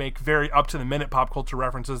 he can make very up to the minute pop culture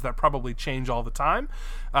references that probably change all the time,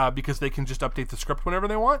 because they can just update the script whenever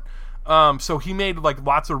they want. So he made like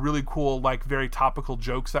lots of really cool, like very topical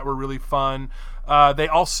jokes that were really fun. They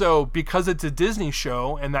also, because it's a Disney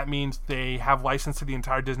show, and that means they have license to the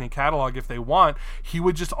entire Disney catalog if they want, he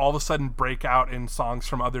would just all of a sudden break out in songs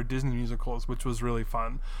from other Disney musicals, which was really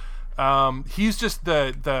fun. He's just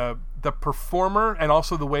the performer, and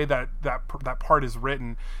also the way that part is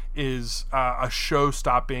written is a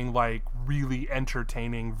show-stopping, like really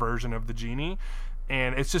entertaining version of the genie.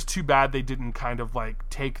 And it's just too bad they didn't kind of like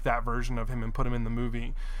take that version of him and put him in the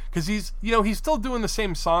movie, because he's still doing the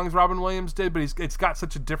same songs Robin Williams did, but it's got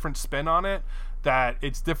such a different spin on it that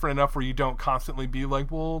it's different enough where you don't constantly be like,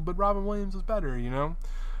 well, but Robin Williams is better, you know?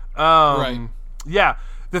 Right. Yeah.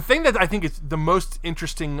 The thing that I think is the most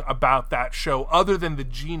interesting about that show, other than the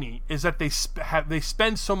genie, is that they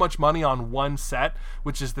spend so much money on one set,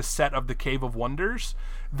 which is the set of the Cave of Wonders,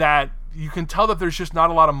 that you can tell that there's just not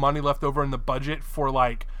a lot of money left over in the budget for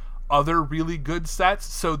like other really good sets.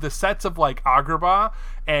 So the sets of like Agrabah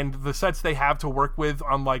and the sets they have to work with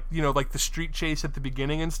on like, you know, like the street chase at the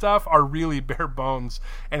beginning and stuff are really bare bones,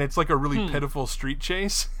 and it's like a really pitiful street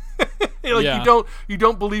chase. Like, yeah. You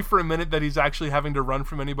don't believe for a minute that he's actually having to run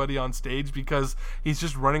from anybody on stage, because he's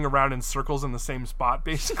just running around in circles in the same spot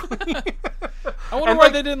basically. I wonder why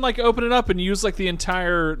they didn't like open it up and use like the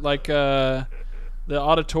entire like the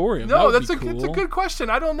auditorium. No, it's a good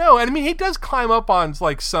question. I don't know. And I mean, he does climb up on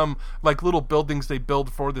like some like little buildings they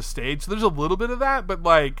build for the stage. So there's a little bit of that, but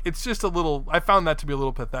like it's just a little. I found that to be a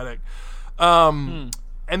little pathetic. And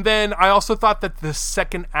then I also thought that the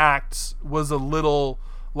second act was a little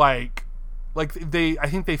like I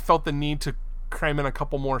think they felt the need to cram in a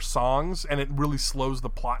couple more songs, and it really slows the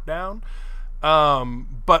plot down.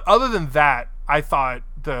 But other than that, I thought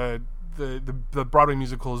the the Broadway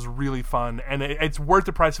musical is really fun, and it's worth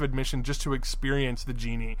the price of admission just to experience the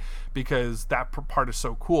genie, because that part is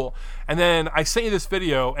so cool. And then I sent you this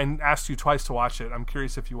video and asked you twice to watch it. I'm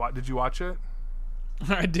curious if did you watch it?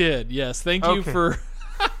 I did. Yes. Thank you for.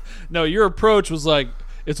 No, your approach was like,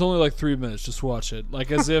 it's only like 3 minutes, just watch it,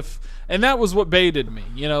 like as if, and that was what baited me,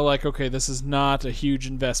 like, okay, this is not a huge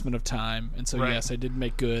investment of time, and so right. Yes, I did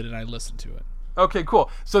make good, and I listened to it. Okay, cool.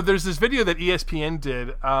 So there's this video that ESPN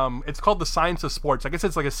did. It's called The Science of Sports. I guess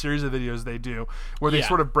it's like a series of videos they do where they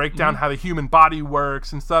sort of break down how the human body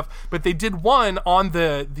works and stuff. But they did one on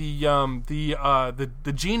the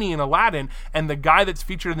genie in Aladdin, and the guy that's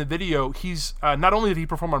featured in the video, he's not only did he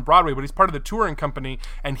perform on Broadway, but he's part of the touring company,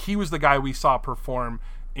 and he was the guy we saw perform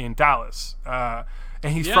in Dallas. And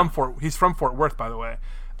he's from Fort Worth, by the way.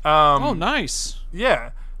 Oh, nice.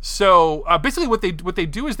 Yeah. So basically, what they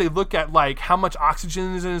do is they look at like how much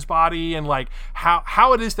oxygen is in his body, and like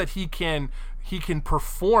how it is that he can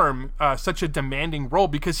perform such a demanding role,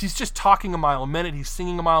 because he's just talking a mile a minute, he's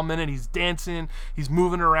singing a mile a minute, he's dancing, he's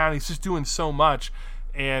moving around, he's just doing so much.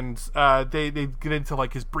 And they get into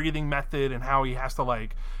like his breathing method and how he has to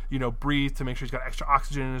like breathe to make sure he's got extra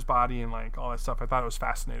oxygen in his body and like all that stuff. I thought it was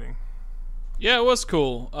fascinating. Yeah, it was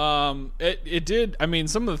cool. It did. I mean,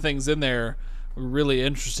 some of the things in there were really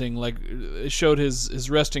interesting. Like, it showed his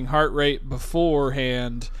resting heart rate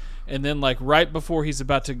beforehand, and then like right before he's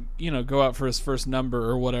about to go out for his first number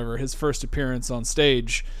or whatever, his first appearance on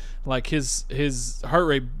stage, like his heart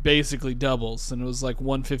rate basically doubles, and it was like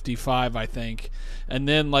 155, I think. And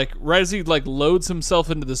then like right as he like loads himself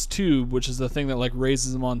into this tube, which is the thing that like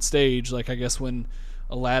raises him on stage, like I guess when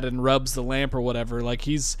Aladdin rubs the lamp or whatever, like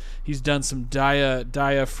he's done some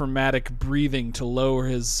diaphragmatic breathing to lower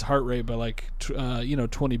his heart rate by like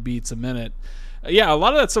 20 beats a minute. Yeah, a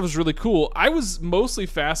lot of that stuff was really cool. I was mostly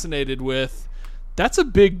fascinated with, that's a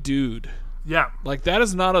big dude. Yeah. Like, that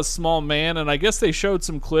is not a small man, and I guess they showed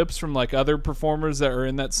some clips from like other performers that are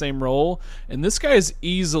in that same role, and this guy is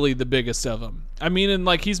easily the biggest of them. I mean, and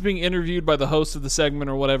like he's being interviewed by the host of the segment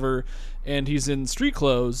or whatever, and he's in street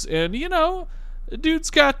clothes, and the dude's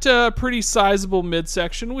got a pretty sizable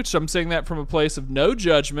midsection, which I'm saying that from a place of no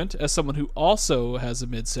judgment as someone who also has a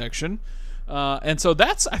midsection. And so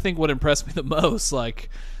that's, I think, what impressed me the most. Like,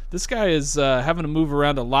 this guy is having to move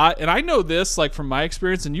around a lot. And I know this, like, from my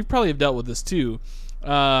experience, and you probably have dealt with this too.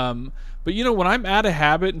 But, when I'm out of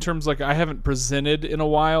habit in terms, like, I haven't presented in a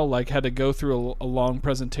while, like, had to go through a long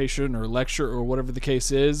presentation or lecture or whatever the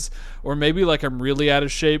case is, or maybe, like, I'm really out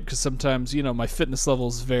of shape because sometimes, my fitness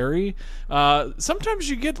levels vary.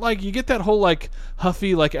 Sometimes you get that whole, like,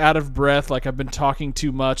 huffy, like, out of breath, like, I've been talking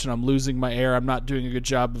too much and I'm losing my air. I'm not doing a good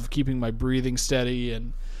job of keeping my breathing steady,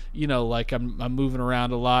 and like I'm moving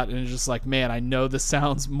around a lot, and it's just like, man, I know this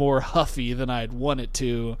sounds more huffy than I'd want it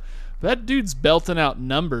to. That dude's belting out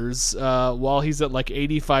numbers while he's at like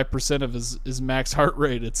 85% of his max heart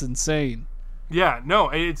rate. It's insane. Yeah, no,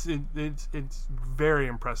 it's very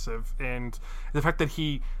impressive, and the fact that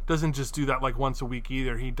he doesn't just do that like once a week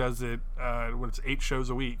either. He does it 8 shows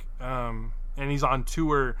a week, and he's on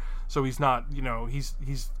tour, so he's not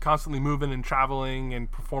he's constantly moving and traveling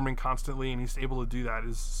and performing constantly, and he's able to do that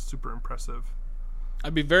is super impressive.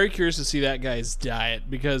 I'd be very curious to see that guy's diet,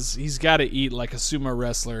 because he's got to eat like a sumo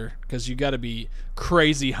wrestler, because you got to be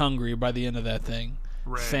crazy hungry by the end of that thing.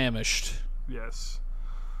 Right. Famished. Yes.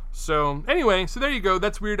 So anyway, there you go.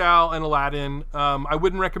 That's Weird Al and Aladdin. I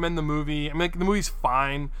wouldn't recommend the movie. I mean, the movie's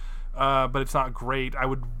fine, but it's not great. I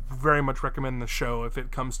would very much recommend the show if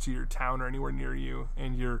it comes to your town or anywhere near you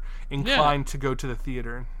and you're inclined to go to the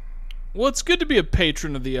theater. Well, it's good to be a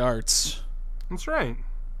patron of the arts. That's right.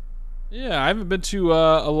 Yeah, I haven't been to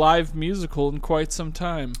a live musical in quite some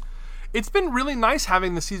time. It's been really nice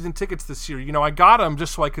having the season tickets this year. I got them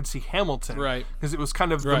just so I could see Hamilton. Right. Because it was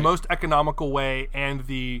kind of the most economical way and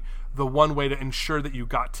the one way to ensure that you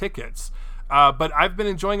got tickets. But I've been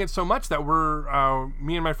enjoying it so much that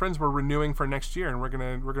me and my friends were renewing for next year, and we're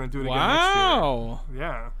gonna do it again next year. Wow.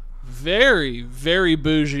 Yeah. Very, very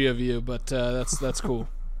bougie of you, but that's cool.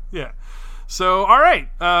 Yeah. So, all right.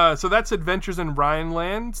 So that's Adventures in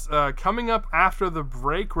Rhineland. Coming up after the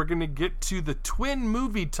break, we're going to get to the Twin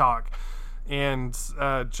movie talk. And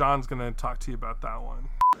John's going to talk to you about that one.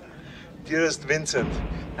 Dearest Vincent,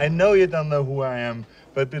 I know you don't know who I am,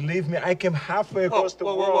 but believe me, I came halfway across the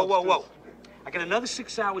world. Whoa. I got another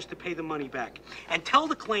 6 hours to pay the money back. And tell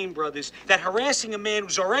the Klain brothers that harassing a man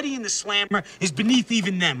who's already in the slammer is beneath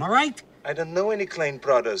even them, all right? I don't know any Klain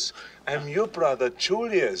brothers. I'm your brother,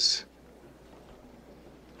 Julius.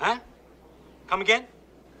 Huh? Come again?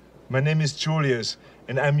 My name is Julius,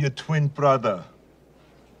 and I'm your twin brother.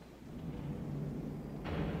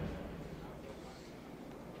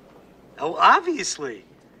 Oh, obviously.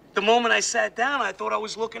 The moment I sat down, I thought I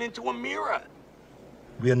was looking into a mirror.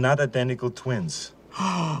 We are not identical twins.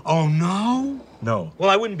 Oh, no? No.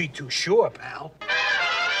 Well, I wouldn't be too sure, pal.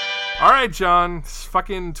 All right, John. This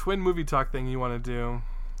fucking twin movie talk thing you want to do.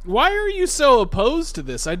 Why are you so opposed to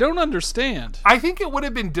this? I don't understand. I think it would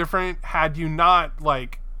have been different had you not,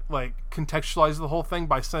 like contextualized the whole thing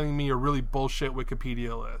by sending me a really bullshit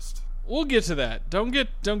Wikipedia list. We'll get to that. Don't get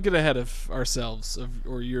ahead of ourselves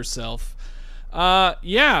or yourself.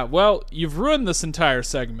 Yeah, well, you've ruined this entire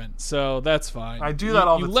segment, so that's fine. I do that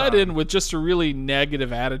all the time. You time. let in with just a really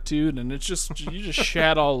negative attitude, and it's just you just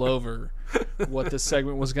shat all over what this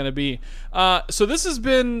segment was going to be. So this has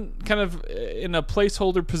been kind of in a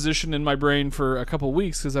placeholder position in my brain for a couple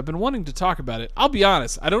weeks because I've been wanting to talk about it. I'll be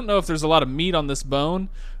honest, I don't know if there's a lot of meat on this bone,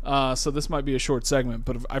 so this might be a short segment,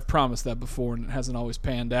 but I've promised that before and it hasn't always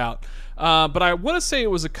panned out. But I want to say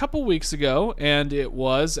it was a couple weeks ago, and it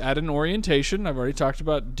was at an orientation. I've already talked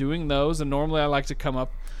about doing those, and normally I like to come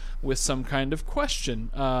up with some kind of question,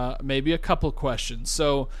 maybe a couple questions.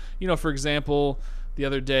 So, for example, the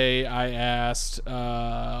other day I asked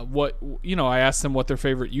I asked them what their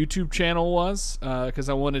favorite YouTube channel was, because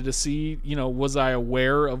I wanted to see, was I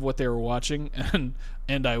aware of what they were watching,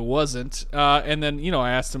 and I wasn't. And then,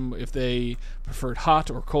 I asked them if they preferred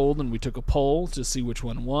hot or cold, and we took a poll to see which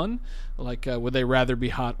one won. Like, would they rather be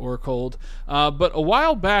hot or cold? But a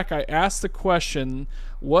while back, I asked the question,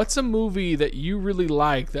 what's a movie that you really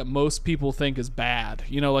like that most people think is bad?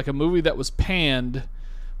 Like a movie that was panned,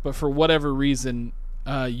 but for whatever reason,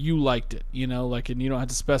 you liked it, and you don't have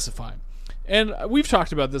to specify. And we've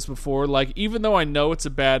talked about this before, like, even though I know it's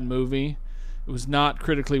a bad movie, it was not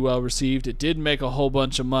critically well received, it did make a whole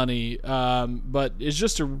bunch of money, but it's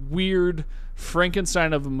just a weird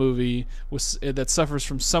Frankenstein of a movie that suffers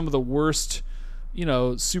from some of the worst,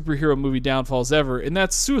 superhero movie downfalls ever, and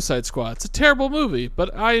that's Suicide Squad. It's a terrible movie,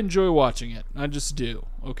 but I enjoy watching it. I just do.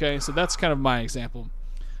 Okay, so that's kind of my example.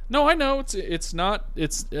 No, I know it's not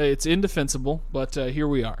it's indefensible, but here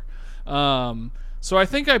we are. So I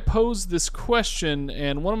think I posed this question,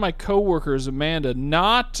 and one of my coworkers, Amanda,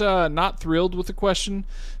 not thrilled with the question.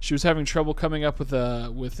 She was having trouble coming up with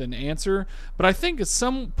an answer. But I think at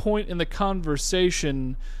some point in the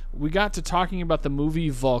conversation, we got to talking about the movie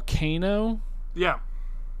Volcano. Yeah.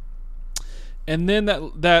 And then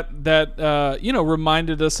that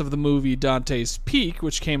reminded us of the movie Dante's Peak,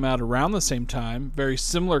 which came out around the same time. Very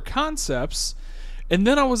similar concepts. And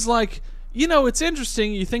then I was like, it's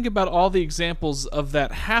interesting. You think about all the examples of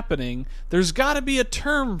that happening. There's got to be a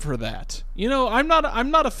term for that. I'm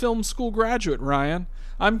not a film school graduate, Ryan.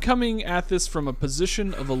 I'm coming at this from a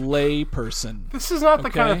position of a lay person. This is not the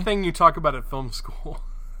kind of thing you talk about at film school.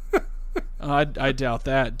 I doubt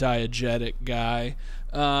that, diegetic guy.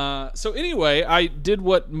 So anyway, I did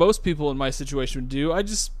what most people in my situation would do.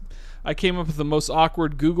 I came up with the most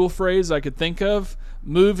awkward Google phrase I could think of.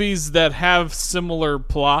 Movies that have similar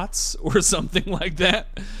plots or something like that.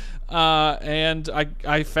 And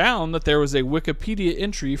I found that there was a Wikipedia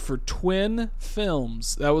entry for twin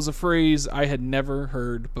films. That was a phrase I had never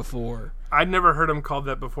heard before. I'd never heard him called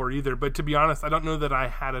that before either. But to be honest, I don't know that I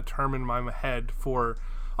had a term in my head for...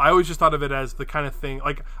 I always just thought of it as the kind of thing,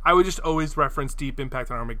 like, I would just always reference Deep Impact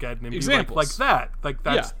and Armageddon and examples. Be like that. Like,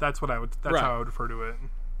 that's what I would... That's right. how I would refer to it.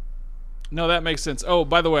 No, that makes sense. Oh,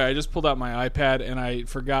 by the way, I just pulled out my iPad and I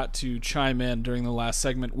forgot to chime in during the last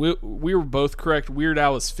segment. We were both correct. Weird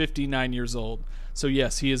Al is 59 years old. So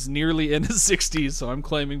yes, he is nearly in his 60s, so I'm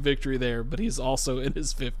claiming victory there, but he's also in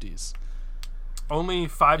his 50s. Only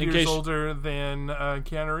 5 years older than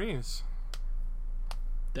Keanu Reeves.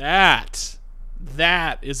 That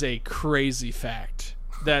is a crazy fact.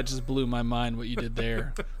 That just blew my mind what you did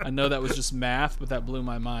there. I know that was just math, but that blew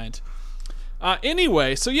my mind.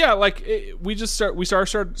 Anyway, so yeah, like we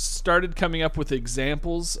started coming up with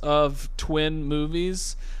examples of twin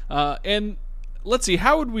movies, and let's see,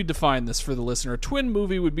 how would we define this for the listener? A twin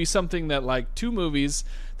movie would be something that, like, two movies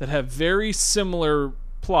that have very similar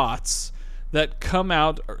plots that come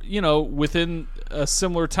out, within a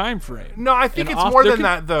similar time frame. No, I think it's more than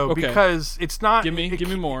that, though, because it's not... Give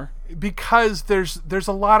me more. Because there's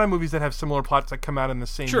a lot of movies that have similar plots that come out in the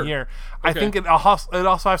same year. Okay. I think it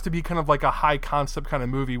also has to be kind of like a high concept kind of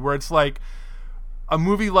movie where it's like a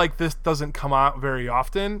movie like this doesn't come out very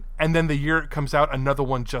often, and then the year it comes out, another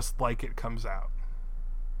one just like it comes out.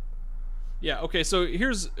 Yeah, okay, so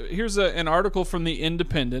here's an article from The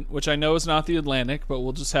Independent, which I know is not The Atlantic, but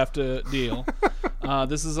we'll just have to deal.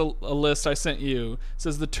 This is a list I sent you. It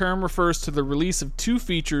says the term refers to the release of two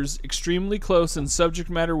features extremely close in subject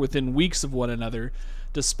matter within weeks of one another,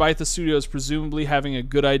 despite the studios presumably having a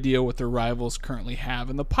good idea what their rivals currently have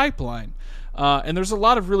in the pipeline. And there's a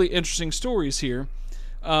lot of really interesting stories here.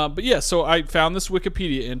 But yeah, so I found this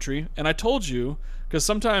Wikipedia entry, and I told you, because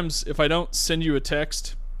sometimes if I don't send you a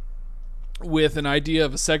text with an idea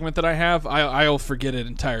of a segment that I have, I'll forget it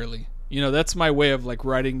entirely. You know, that's my way of like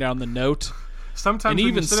writing down the note. Sometimes and when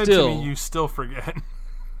even you send still, it to me, you still forget.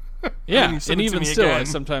 Yeah, and even still, I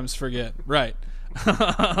sometimes forget. Right.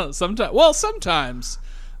 Sometimes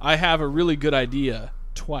I have a really good idea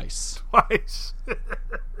twice.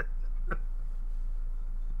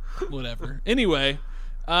 Whatever. Anyway,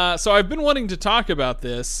 so I've been wanting to talk about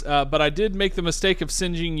this, but I did make the mistake of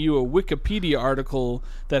sending you a Wikipedia article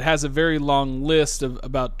that has a very long list of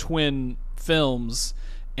about twin films,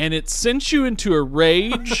 and it sent you into a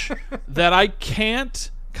rage that I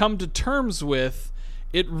can't come to terms with.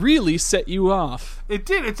 It really set you off. It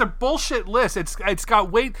did. It's a bullshit list. It's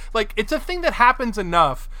got weight. Like, it's a thing that happens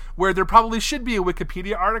enough where there probably should be a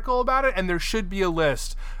Wikipedia article about it, and there should be a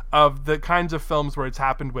list of the kinds of films where it's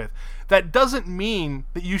happened with. That doesn't mean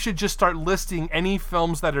that you should just start listing any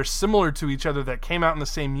films that are similar to each other that came out in the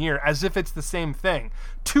same year as if it's the same thing.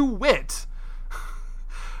 To wit,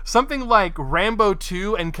 something like Rambo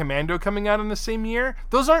 2 and Commando coming out in the same year,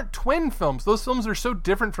 those aren't twin films. Those films are so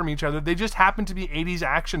different from each other. They just happen to be 80s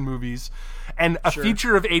action movies. And a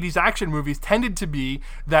feature of 80s action movies tended to be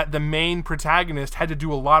that the main protagonist had to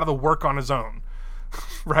do a lot of the work on his own.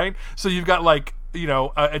 Right? So you've got like, you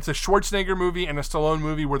know, it's a Schwarzenegger movie and a Stallone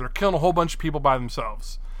movie where they're killing a whole bunch of people by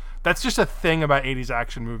themselves. That's just a thing about 80s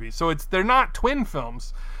action movies. So they're not twin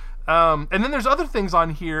films. And then there's other things on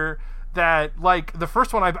here that, like, the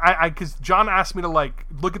first one, because John asked me to, like,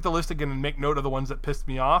 look at the list again and make note of the ones that pissed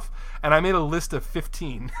me off, and I made a list of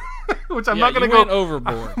 15, which I'm not going to go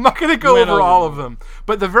overboard. I'm not going to go over all of them.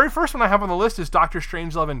 But the very first one I have on the list is Dr.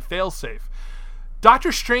 Strangelove and Failsafe. Dr.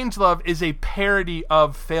 Strangelove is a parody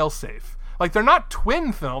of Failsafe. Like, they're not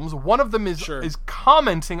twin films. One of them is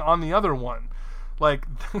commenting on the other one. Like,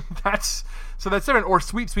 that's different. Or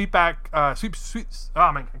Sweet Sweetback's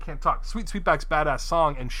Badass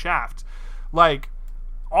Song and Shaft. Like,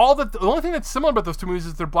 the only thing that's similar about those two movies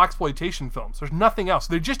is they're blaxploitation films. There's nothing else.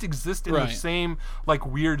 They just exist in the same, like,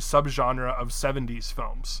 weird subgenre of 70s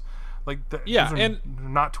films. Like, and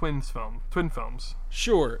not twin films.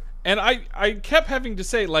 Sure. And I kept having to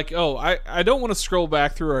say, like, I don't want to scroll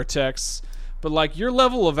back through our texts, but, like, your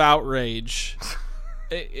level of outrage...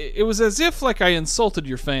 It was as if, like, I insulted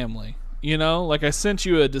your family, you know? Like, I sent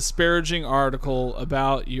you a disparaging article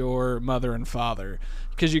about your mother and father.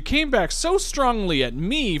 Because you came back so strongly at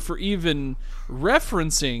me for even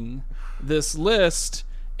referencing this list.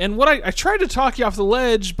 And what I tried to talk you off the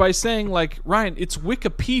ledge by saying, like, Ryan, it's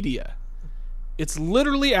Wikipedia. It's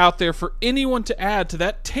literally out there for anyone to add to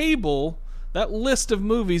that table, that list of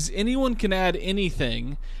movies. Anyone can add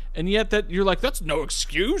anything. And yet that you're like, that's no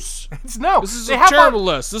excuse. This is a terrible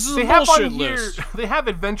list. This is a bullshit list. They have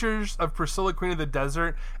Adventures of Priscilla, Queen of the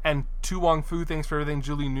Desert, and Tu Wong Fu, Thanks for Everything,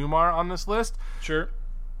 Julie Newmar on this list. Sure.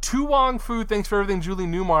 Tu Wong Fu, Thanks for Everything, Julie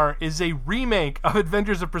Newmar is a remake of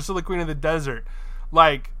Adventures of Priscilla, Queen of the Desert.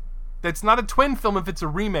 Like, that's not a twin film if it's a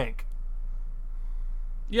remake.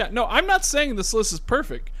 Yeah, no, I'm not saying this list is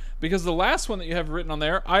perfect, because the last one that you have written on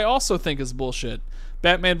there, I also think is bullshit.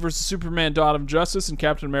 Batman vs. Superman, Dawn of Justice, and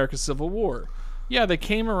Captain America Civil War. Yeah, they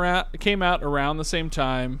came out around the same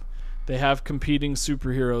time. They have competing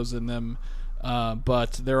superheroes in them,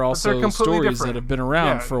 but they're also stories that have been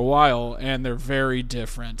around for a while, and they're very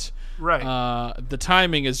different. Right. The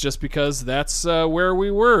timing is just because that's where we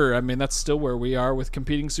were. I mean, that's still where we are with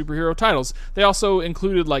competing superhero titles. They also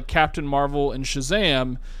included, like, Captain Marvel and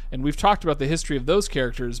Shazam, and we've talked about the history of those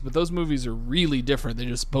characters, but those movies are really different. They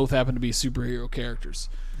just both happen to be superhero characters.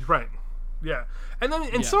 Right. Yeah. And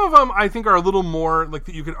then some of them I think are a little more, like,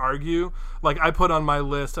 that you could argue. Like, I put on my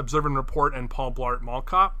list Observe and Report and Paul Blart Mall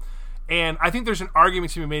Cop. And I think there's an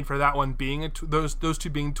argument to be made for that one being those two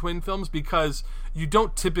being twin films, because you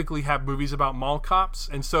don't typically have movies about mall cops,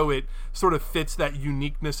 and so it sort of fits that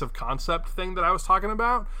uniqueness of concept thing that I was talking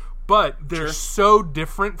about. But they're so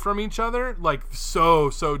different from each other, like so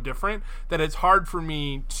different, that it's hard for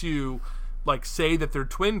me to, like, say that they're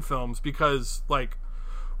twin films, because, like,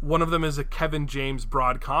 one of them is a Kevin James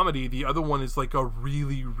broad comedy, the other one is like a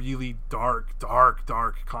really, really dark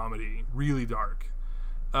comedy, really dark.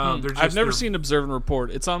 I've never seen Observe and Report.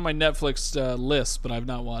 It's on my Netflix list, but I've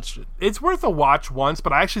not watched it. It's worth a watch once,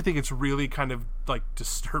 but I actually think it's really kind of, like,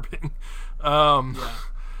 disturbing. And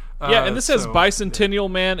this says Bicentennial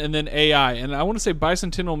Man and then AI. And I want to say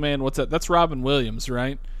Bicentennial Man, what's that? That's Robin Williams,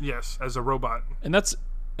 right? Yes, as a robot. And that's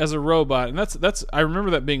as a robot. And that's I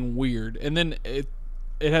remember that being weird. And then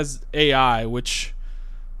it has AI, which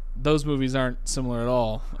those movies aren't similar at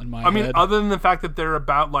all in my head. Other than the fact that they're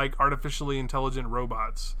about like artificially intelligent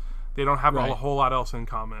robots, they don't have a whole lot else in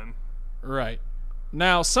common. Right.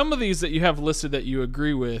 Now, some of these that you have listed that you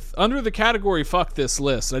agree with, under the category fuck this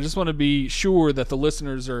list, I just want to be sure that the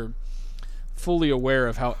listeners are fully aware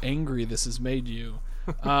of how angry this has made you.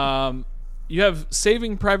 You have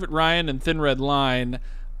Saving Private Ryan and Thin Red Line.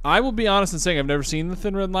 I will be honest in saying I've never seen the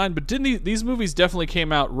Thin Red Line, but these movies definitely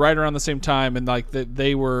came out right around the same time, and like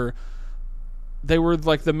they were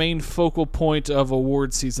like the main focal point of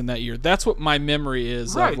award season that year. That's what my memory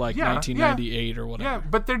is of 1998 or whatever. Yeah,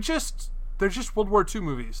 but they're just World War II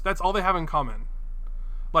movies. That's all they have in common.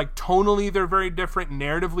 Like, tonally, they're very different.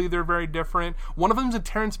 Narratively, they're very different. One of them's a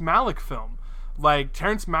Terrence Malick film. Like,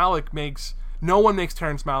 no one makes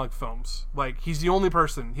Terrence Malick films. Like, he's the only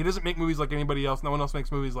person. He doesn't make movies like anybody else. No one else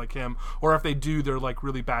makes movies like him. Or if they do, they're, like,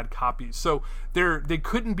 really bad copies. So, they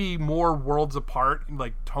couldn't be more worlds apart,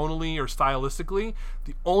 like, tonally or stylistically.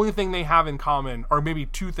 The only thing they have in common, or maybe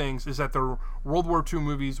two things, is that they're World War II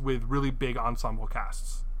movies with really big ensemble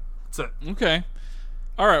casts. That's it. Okay.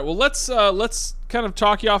 All right. Well, let's kind of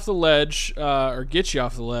talk you off the ledge, or get you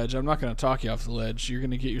off the ledge. I'm not going to talk you off the ledge. You're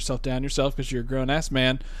going to get yourself down yourself because you're a grown-ass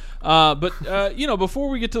man. But before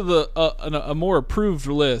we get to a more approved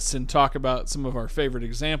list and talk about some of our favorite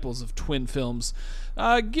examples of twin films,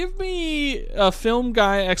 give me a film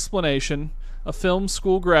guy explanation, a film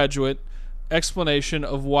school graduate explanation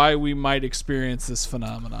of why we might experience this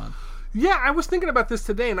phenomenon. Yeah, I was thinking about this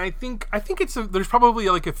today, and I think there's probably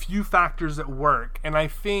like a few factors at work, and I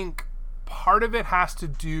think part of it has to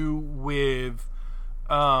do with,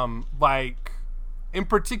 like, in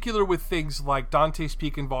particular with things like Dante's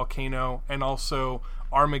Peak and Volcano, and also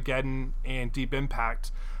Armageddon and Deep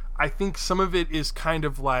Impact. I think some of it is kind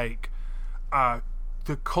of like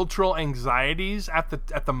the cultural anxieties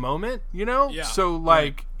at the moment, you know? Yeah, so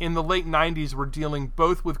like in the late 90s, we're dealing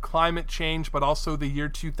both with climate change, but also the year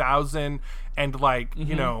 2000 and like,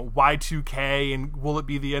 you know, Y2K and will it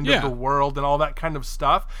be the end of the world and all that kind of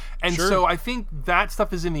stuff. And so I think that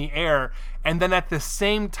stuff is in the air. And then at the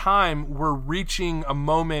same time, we're reaching a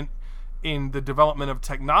moment in the development of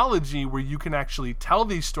technology where you can actually tell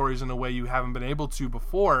these stories in a way you haven't been able to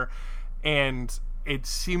before. And it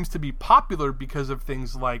seems to be popular because of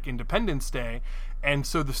things like Independence Day, and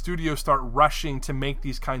so the studios start rushing to make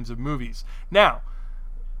these kinds of movies. Now,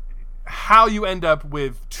 how you end up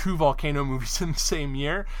with two Volcano movies in the same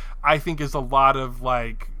year, I think is a lot of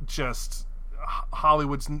like just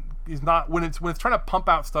Hollywood's is not when it's trying to pump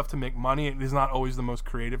out stuff to make money, it is not always the most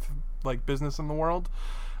creative like business in the world.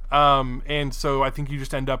 And so I think you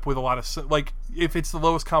just end up with a lot of like if it's the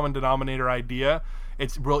lowest common denominator idea,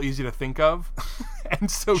 it's real easy to think of. And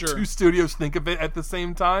so two studios think of it at the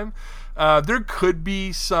same time. There could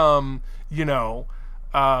be some,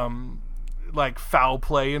 like foul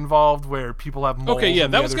play involved where people have moles. Okay, yeah,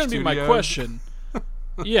 in that the was going to be my question.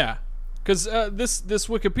 Yeah. Because this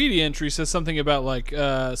Wikipedia entry says something about like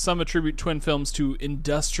some attribute twin films to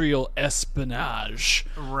industrial espionage.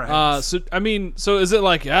 Right. So is it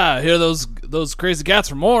like here those crazy cats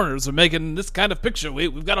from Warner's are making this kind of picture?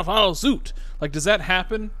 We've got to follow suit. Like, does that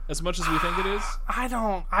happen as much as we think it is? I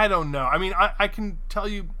don't know. I mean, I can tell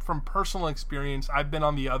you from personal experience, I've been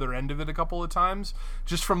on the other end of it a couple of times.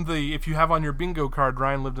 Just from if you have on your bingo card,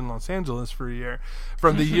 Ryan lived in Los Angeles for a year.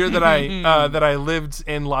 From the year that I lived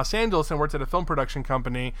in Los Angeles and worked at a film production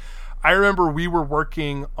company, I remember we were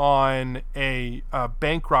working on a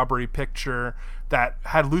bank robbery picture that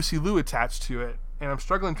had Lucy Liu attached to it, and I'm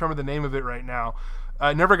struggling to remember the name of it right now.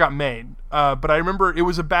 It never got made, but I remember it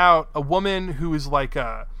was about a woman who is like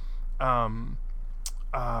a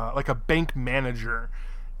bank manager,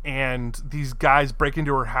 and these guys break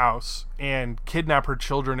into her house and kidnap her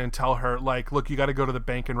children and tell her like, look, you got to go to the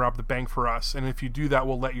bank and rob the bank for us, and if you do that,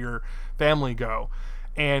 we'll let your family go.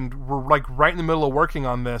 And we're like right in the middle of working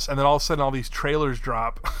on this, and then all of a sudden all these trailers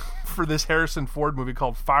drop for this Harrison Ford movie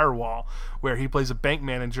called Firewall, where he plays a bank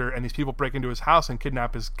manager and these people break into his house and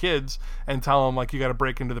kidnap his kids and tell him like, you got to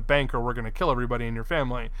break into the bank or we're going to kill everybody in your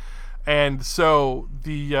family. And so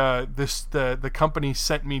the company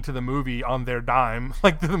sent me to the movie on their dime,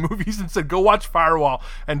 like to the movies, and said, go watch Firewall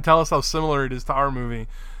and tell us how similar it is to our movie.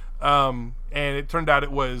 And it turned out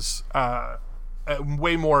it was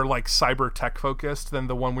way more like cyber tech focused than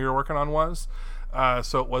the one we were working on was.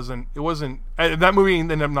 So it wasn't that movie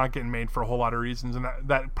ended up not getting made for a whole lot of reasons, and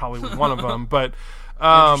that probably was one of them. But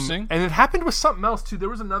interesting. And it happened with something else too. There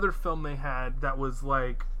was another film they had that was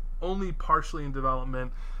like only partially in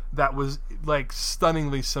development that was like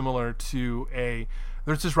stunningly similar to a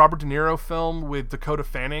There's this Robert De Niro film with Dakota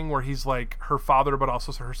Fanning where he's like her father, but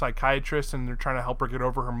also her psychiatrist, and they're trying to help her get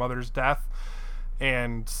over her mother's death.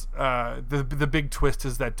 And the big twist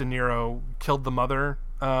is that De Niro killed the mother,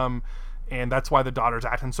 and that's why the daughter's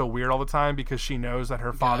acting so weird all the time, because she knows that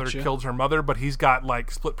her father killed her mother, but he's got like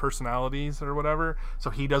split personalities or whatever, so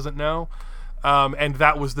he doesn't know. And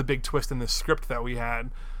that was the big twist in the script that we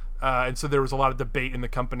had. And so there was a lot of debate in the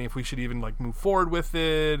company if we should even like move forward with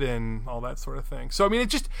it and all that sort of thing. So I mean,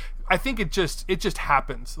 I think it just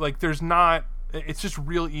happens. Like it's just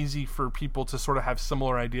real easy for people to sort of have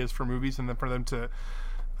similar ideas for movies and then for them to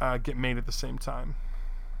get made at the same time.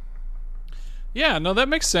 Yeah, no, that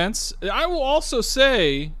makes sense. I will also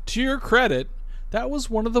say, to your credit, that was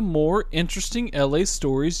one of the more interesting LA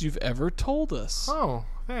stories you've ever told us. Oh,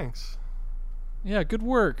 thanks. Yeah, good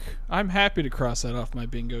work. I'm happy to cross that off my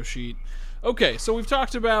bingo sheet. Okay, so we've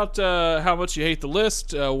talked about how much you hate the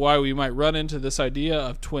list, why we might run into this idea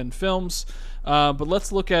of twin films, but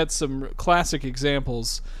let's look at some classic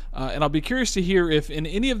examples. And I'll be curious to hear if in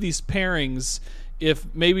any of these pairings, if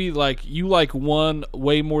maybe like you like one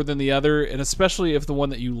way more than the other, and especially if the one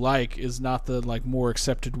that you like is not the like more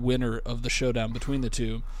accepted winner of the showdown between the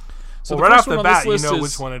two. So well, right off the bat, you know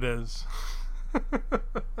which one it is.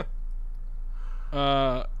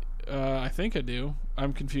 I think I do.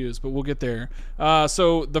 I'm confused, but we'll get there.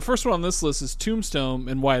 So the first one on this list is Tombstone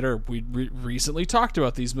and Wyatt Earp. We recently talked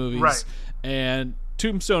about these movies, right? And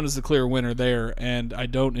Tombstone is the clear winner there, and I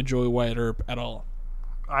don't enjoy Wyatt Earp at all.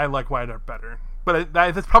 I like Wyatt Earp better. But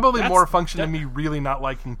that's probably more a function of me really not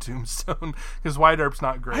liking Tombstone, because Wyatt Earp's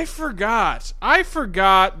not great. I forgot.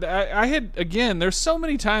 I had, again, there's so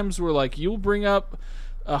many times where, like, you'll bring up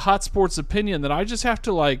a Hot Sports opinion that I just have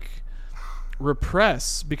to, like,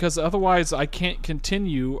 repress, because otherwise I can't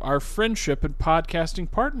continue our friendship and podcasting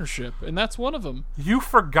partnership, and that's one of them. You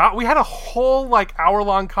forgot? We had a whole, like,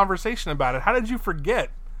 hour-long conversation about it. How did you forget?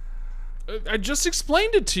 I just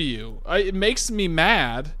explained it to you. It makes me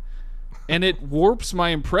mad. And it warps my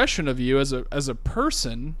impression of you as a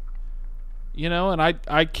person, you know, and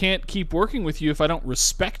I can't keep working with you if I don't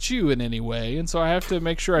respect you in any way, and so I have to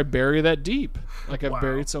make sure I bury that deep, like I've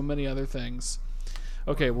buried so many other things.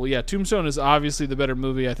 Okay, well, yeah, Tombstone is obviously the better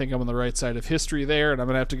movie. I think I'm on the right side of history there, and I'm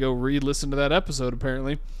going to have to go re-listen to that episode,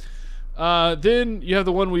 apparently. Then you have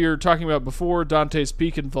the one we were talking about before, Dante's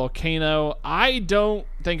Peak and Volcano. I don't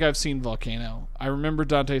think I've seen Volcano. I remember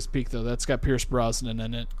Dante's Peak, though. That's got Pierce Brosnan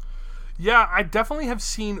in it. Yeah, I definitely have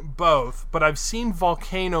seen both, but I've seen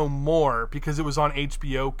Volcano more because it was on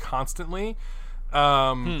HBO constantly.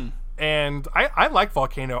 And I like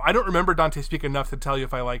Volcano. I don't remember Dante's Peak enough to tell you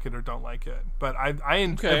if I like it or don't like it. But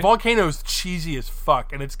Volcano's cheesy as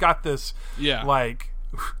fuck, and it's got this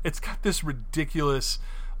it's got this ridiculous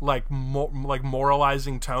like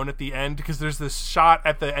moralizing tone at the end, because there's this shot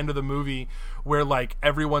at the end of the movie where like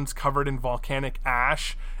everyone's covered in volcanic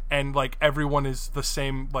ash. And, like, everyone is the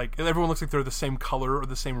same, like, everyone looks like they're the same color or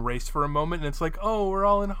the same race for a moment. And it's like, oh, we're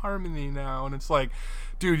all in harmony now. And it's like,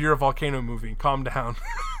 dude, you're a volcano movie. Calm down.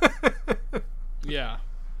 Yeah.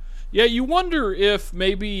 Yeah, you wonder if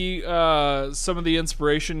maybe some of the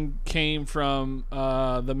inspiration came from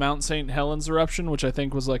the Mount St. Helens eruption, which I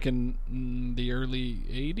think was, like, in the early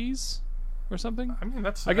 80s or something. I mean,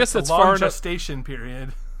 that's a long far gestation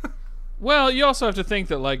period. Well, you also have to think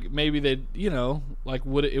that, like, maybe they, you know, like,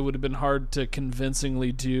 it would have been hard to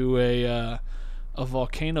convincingly do a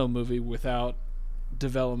volcano movie without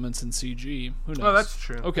developments in CG. Who knows? Oh, that's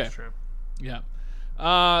true. Okay. That's true. Yeah.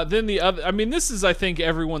 Then the other, I mean, this is, I think,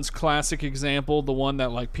 everyone's classic example, the one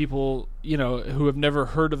that, like, people, you know, who have never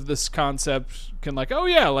heard of this concept can, like, oh,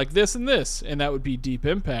 yeah, like this, and that would be Deep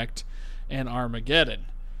Impact and Armageddon.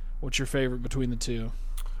 What's your favorite between the two?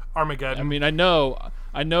 Armageddon. I mean, I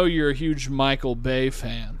know you're a huge Michael Bay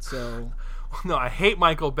fan, so... No, I hate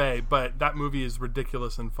Michael Bay, but that movie is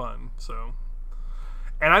ridiculous and fun, so...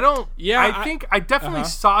 And I don't... Yeah, I think I definitely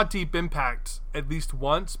saw Deep Impact at least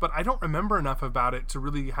once, but I don't remember enough about it to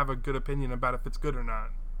really have a good opinion about if it's good or not.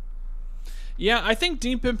 Yeah, I think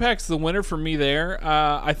Deep Impact's the winner for me there.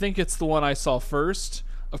 I think it's the one I saw first.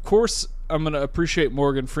 Of course, I'm going to appreciate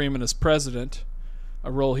Morgan Freeman as president,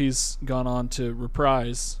 a role he's gone on to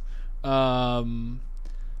reprise.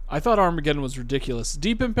 I thought Armageddon was ridiculous.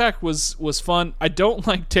 Deep Impact was fun. I don't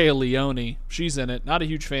like Téa Leoni. She's in it. Not a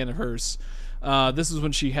huge fan of hers. This is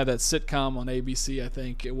when she had that sitcom on ABC, I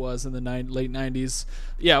think it was, in the late 90s.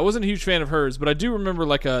 Yeah, I wasn't a huge fan of hers, but I do remember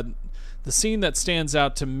like the scene that stands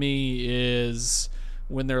out to me is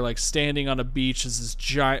when they're like standing on a beach as this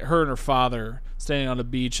giant, her and her father standing on a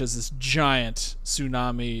beach as this giant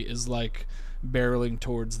tsunami is like barreling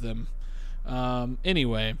towards them.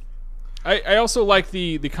 Anyway. I also like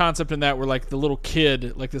the concept in that where like the little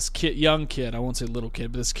kid, like this young kid, I won't say little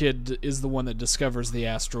kid, but this kid is the one that discovers the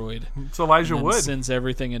asteroid. It's Elijah Wood. Sends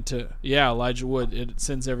everything into Elijah Wood. It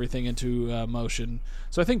sends everything into motion.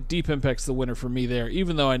 So I think Deep Impact's the winner for me there,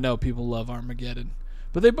 even though I know people love Armageddon.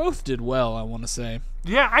 But they both did well, I want to say.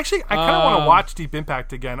 Yeah, actually, I kind of want to watch Deep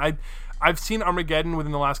Impact again. I've seen Armageddon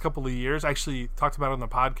within the last couple of years. I actually talked about it on the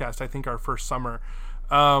podcast, I think our first summer.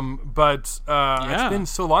 It's been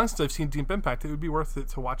so long since I've seen Deep Impact, it would be worth it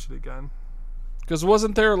to watch it again. Because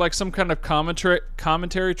wasn't there like some kind of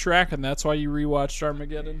commentary track, and that's why you rewatched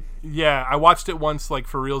Armageddon? Yeah, I watched it once like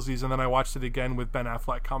for realsies, and then I watched it again with Ben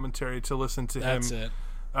Affleck commentary to listen to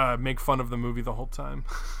him make fun of the movie the whole time.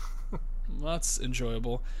 Well, that's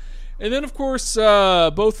enjoyable. And then, of course,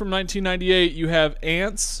 both from 1998, you have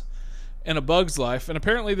Ants and A Bug's Life. And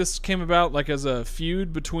apparently this came about like as a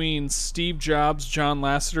feud between Steve Jobs, John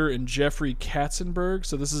Lasseter, and Jeffrey Katzenberg.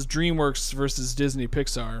 So this is DreamWorks versus Disney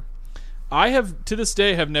Pixar. I have, to this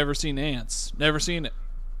day, have never seen Ants. Never seen it.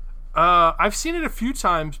 I've seen it a few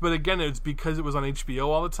times, but again, it's because it was on HBO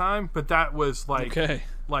all the time. But that was like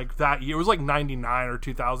that year. It was like 99 or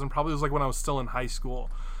 2000. Probably it was like when I was still in high school.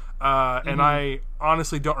 And I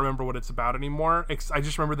honestly don't remember what it's about anymore. I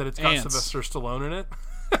just remember that it's got Sylvester Stallone in it.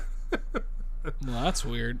 Well, that's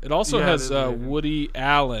weird. It also has Woody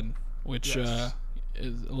Allen, which is a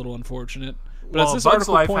little unfortunate. But as this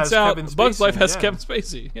article points out, Bug's Life has Kevin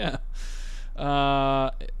Spacey. Yeah.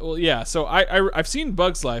 So I've seen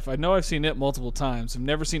Bug's Life. I know I've seen it multiple times. I've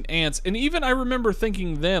never seen Ants, and even I remember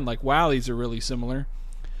thinking then, like, wow, these are really similar.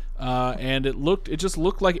 And it just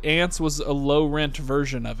looked like Ants was a low rent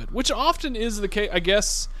version of it, which often is the case. I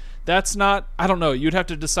guess that's not, I don't know, you'd have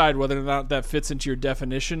to decide whether or not that fits into your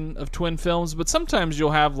definition of twin films, but sometimes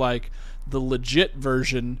you'll have like the legit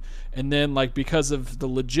version, and then like because of the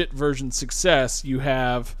legit version success, you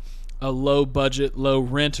have a low budget, low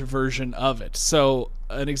rent version of it. So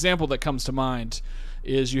an example that comes to mind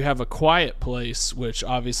is you have A Quiet Place, which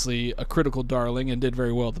obviously a critical darling and did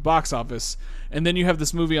very well at the box office. And then you have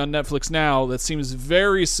this movie on Netflix now that seems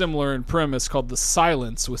very similar in premise called The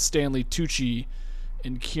Silence with Stanley Tucci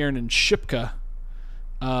and Kiernan Shipka.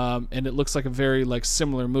 And it looks like a very like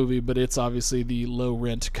similar movie, but it's obviously the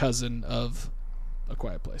low-rent cousin of A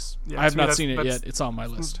Quiet Place. Yeah, I have not seen it yet. It's on my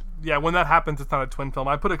list. Yeah, when that happens, it's not a twin film.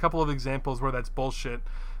 I put a couple of examples where that's bullshit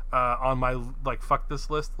on my like fuck this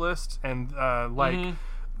list, and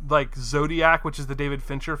like Zodiac, which is the David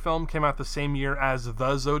Fincher film, came out the same year as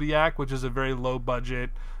The Zodiac, which is a very low budget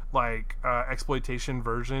like exploitation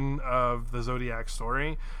version of the Zodiac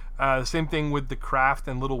story. The same thing with The Craft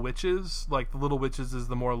and Little Witches. Like The Little Witches is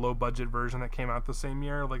the more low budget version that came out the same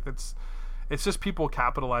year. Like it's just people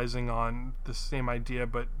capitalizing on the same idea,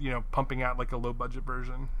 but pumping out like a low budget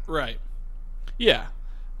version. Right. Yeah.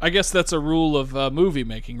 I guess that's a rule of movie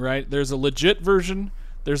making, right? There's a legit version,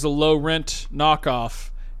 there's a low rent knockoff,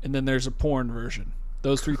 and then there's a porn version.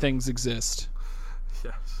 Those three things exist.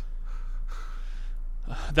 Yes.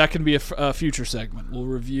 That can be a future segment. We'll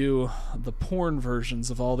review the porn versions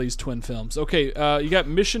of all these twin films. Okay, you got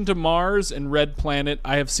Mission to Mars and Red Planet.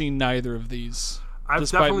 I have seen neither of these,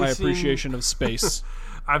 despite my appreciation of space.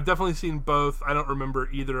 I've definitely seen both. I don't remember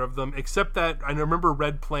either of them, except that I remember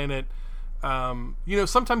Red Planet.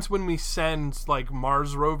 Sometimes when we send like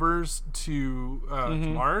Mars rovers to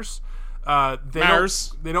Mars, they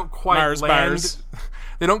don't quite land.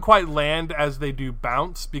 They don't quite land as they do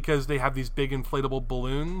bounce because they have these big inflatable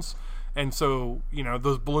balloons, and so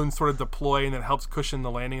those balloons sort of deploy and it helps cushion the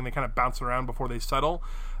landing, and they kind of bounce around before they settle.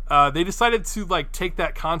 They decided to like take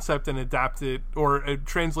that concept and adapt it or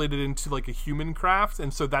translate it into like a human craft,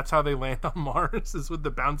 and so that's how they land on Mars is with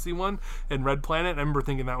the bouncy one in Red Planet. I remember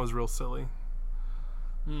thinking that was real silly.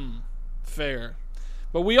 Fair.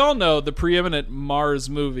 But we all know the preeminent Mars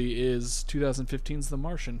movie is 2015's The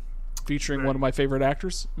Martian, featuring one of my favorite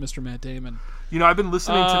actors, Mr. Matt Damon. I've been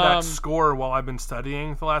listening to that score while I've been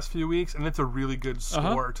studying the last few weeks, and it's a really good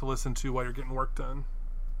score to listen to while you're getting work done.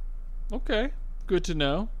 Okay. Good to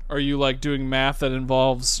know. Are you like doing math that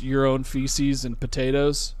involves your own feces and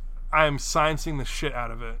potatoes? I am sciencing the shit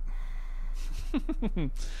out of it.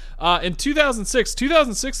 In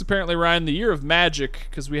 2006 apparently, Ryan, the year of magic,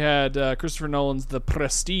 because we had Christopher Nolan's The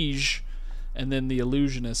Prestige and then The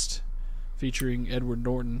Illusionist featuring Edward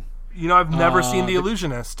Norton. I've never seen The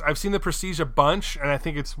Illusionist. I've seen The Prestige a bunch, and I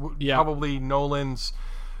think it's probably Nolan's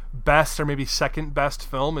best or maybe second best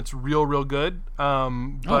film. It's real good.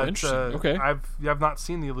 But interesting. Okay. I've not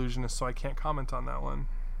seen The Illusionist, so I can't comment on that one.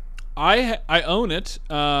 I own it.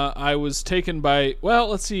 I was taken by,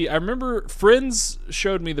 let's see. I remember friends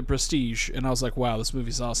showed me The Prestige, and I was like, wow, this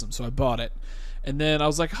movie's awesome. So I bought it. And then I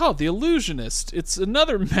was like, oh, The Illusionist. It's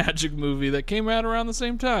another magic movie that came out around the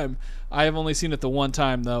same time. I have only seen it the one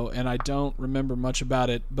time, though, and I don't remember much about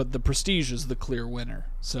it, but The Prestige is the clear winner.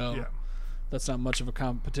 So that's not much of a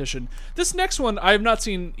competition. This next one, I have not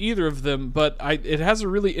seen either of them, but it has a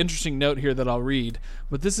really interesting note here that I'll read.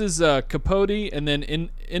 But this is Capote and then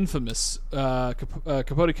Infamous.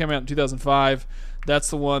 Capote came out in 2005. That's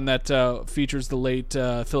the one that features the late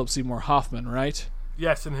Philip Seymour Hoffman, right?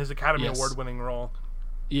 Yes, in his Academy Award-winning role.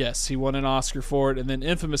 Yes, he won an Oscar for it, and then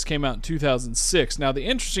Infamous came out in 2006. Now, the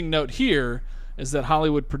interesting note here is that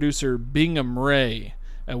Hollywood producer Bingham Ray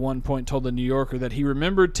at one point told the New Yorker that he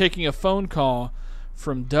remembered taking a phone call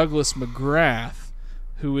from Douglas McGrath,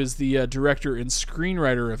 who is the director and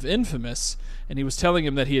screenwriter of Infamous, and he was telling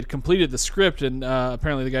him that he had completed the script, and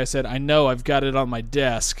apparently the guy said, I know, I've got it on my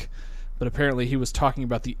desk, but apparently he was talking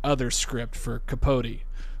about the other script for Capote.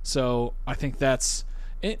 So I think that's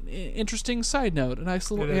an interesting side note, a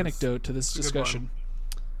nice little anecdote to this discussion.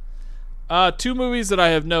 Two movies that I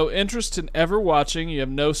have no interest in ever watching. You have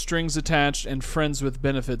No Strings Attached and Friends with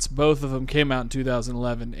Benefits. Both of them came out in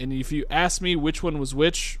 2011. And if you ask me which one was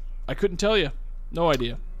which, I couldn't tell you. No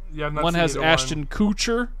idea. Yeah, one has Ashton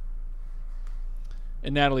Kutcher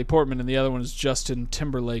and Natalie Portman, and the other one is Justin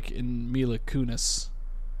Timberlake and Mila Kunis.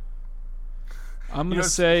 I'm going to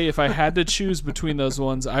say if I had to choose between those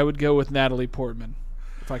ones, I would go with Natalie Portman.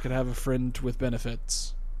 If I could have a friend with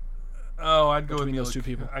benefits. Oh, I'd go with those two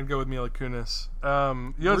people. I'd go with Mila Kunis.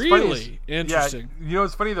 Really? Interesting. Yeah, you know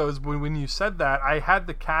what's funny though is when you said that, I had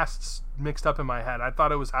the casts mixed up in my head. I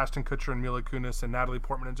thought it was Ashton Kutcher and Mila Kunis and Natalie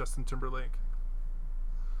Portman and Justin Timberlake.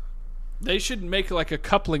 They should make like a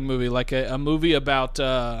coupling movie, like a movie about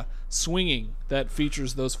swinging that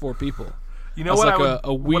features those four people. You know what? Like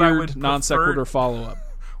a weird non sequitur follow up.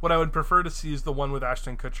 What I would prefer to see is the one with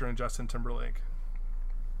Ashton Kutcher and Justin Timberlake.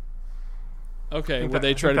 Okay, where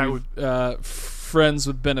they try to be friends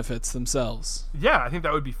with benefits themselves. Yeah, I think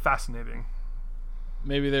that would be fascinating.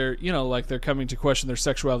 Maybe they're, like they're coming to question their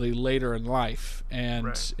sexuality later in life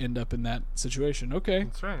and end up in that situation. Okay.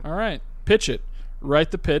 That's right. All right. Pitch it.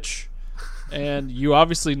 Write the pitch. And you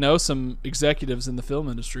obviously know some executives in the film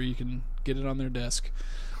industry. You can get it on their desk.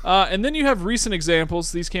 And then you have recent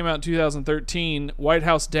examples. These came out in 2013. White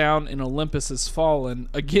House Down and Olympus Has Fallen.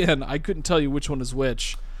 Again, I couldn't tell you which one is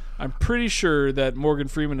which. I'm pretty sure that Morgan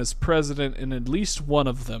Freeman is president in at least one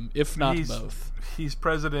of them, if not both. He's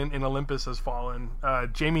president in Olympus Has Fallen.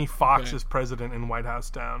 Jamie Foxx is president in White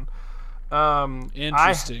House Down.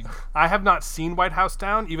 Interesting. I have not seen White House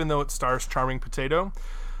Down, even though it stars Charming Potato.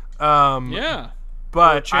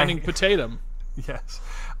 But Channing Potatum. Yes.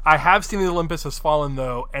 I have seen Olympus Has Fallen,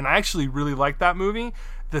 though, and I actually really like that movie.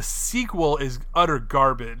 The sequel is utter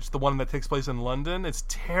garbage, the one that takes place in London. It's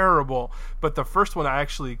terrible, but the first one I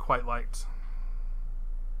actually quite liked.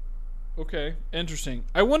 Okay, interesting.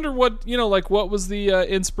 I wonder what, what was the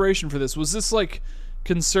inspiration for this? Was this like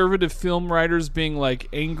conservative film writers being like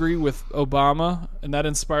angry with Obama, and that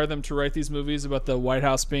inspired them to write these movies about the White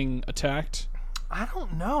House being attacked? I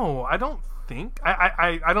don't know. I don't think.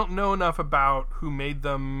 I don't know enough about who made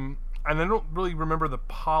them, and I don't really remember the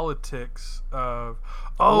politics of...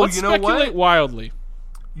 Let's speculate wildly.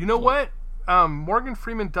 You know what? Morgan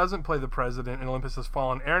Freeman doesn't play the president in Olympus Has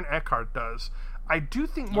Fallen. Aaron Eckhart does. I do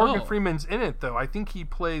think Morgan Freeman's in it, though. I think he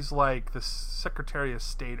plays, like, the Secretary of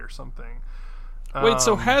State or something. Wait,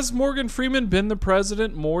 so has Morgan Freeman been the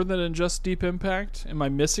president more than in just Deep Impact? Am I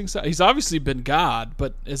missing something? He's obviously been God,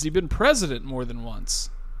 but has he been president more than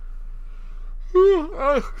once?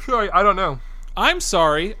 Sorry, I don't know. I'm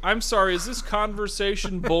sorry. Is this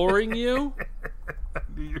conversation boring you?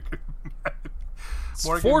 It's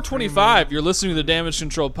 4:25. You're listening to the Damage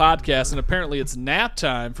Control podcast, and apparently it's nap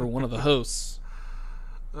time for one of the hosts.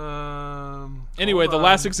 Anyway, the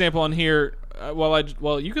last example on here,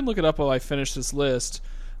 you can look it up while I finish this list.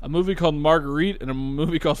 A movie called Marguerite and a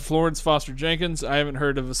movie called Florence Foster Jenkins. I haven't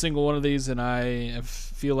heard of a single one of these, and I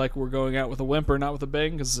feel like we're going out with a whimper, not with a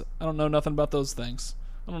bang, because I don't know nothing about those things.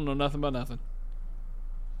 I don't know nothing about nothing.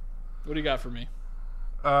 What do you got for me?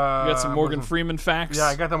 You got some Morgan Freeman facts? Yeah,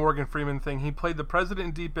 I got the Morgan Freeman thing. He played the president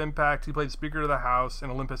in Deep Impact. He played Speaker of the House in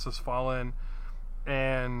Olympus Has Fallen.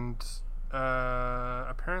 And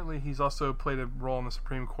apparently he's also played a role in the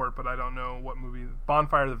Supreme Court, but I don't know what movie.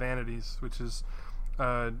 Bonfire of the Vanities, which is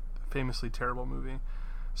a famously terrible movie.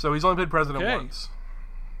 So he's only played president once.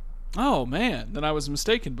 Oh, man. Then I was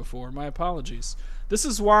mistaken before. My apologies. This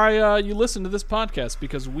is why you listen to this podcast,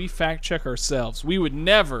 because we fact-check ourselves. We would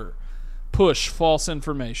never push false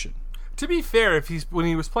information. To be fair, when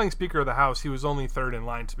he was playing Speaker of the House, he was only third in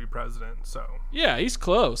line to be president. So yeah, he's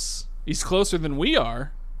close. He's closer than we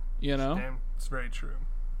are. It's very true.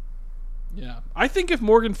 Yeah, I think if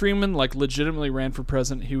Morgan Freeman like legitimately ran for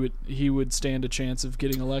president, he would stand a chance of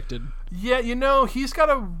getting elected. Yeah, he's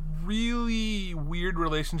got a really weird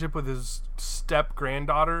relationship with his step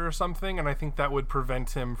granddaughter or something, and I think that would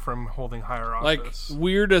prevent him from holding higher office. Like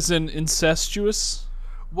weird as in incestuous.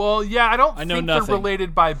 Well, yeah, I don't I think know they're nothing.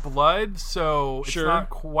 related by blood, so Sure. it's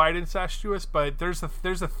not quite incestuous. But there's a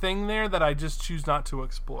thing there that I just choose not to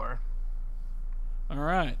explore. All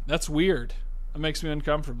right, that's weird. That makes me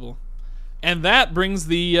uncomfortable. And that brings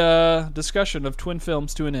the discussion of twin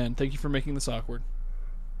films to an end. Thank you for making this awkward.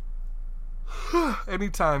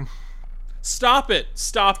 Anytime. Stop it.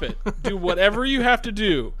 Do whatever you have to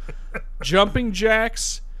do. Jumping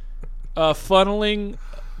jacks, funneling,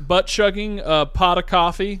 butt chugging a pot of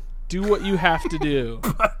coffee. Do what you have to do.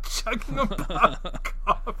 Butt chugging a pot of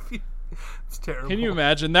coffee. It's terrible. Can you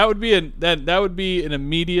imagine? That would be an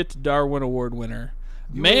immediate Darwin Award winner.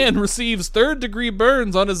 Man receives third-degree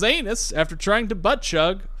burns on his anus after trying to butt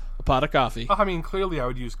chug a pot of coffee. I mean, clearly I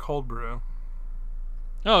would use cold brew.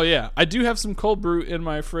 Oh, yeah. I do have some cold brew in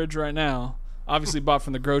my fridge right now. Obviously bought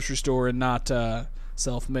from the grocery store and not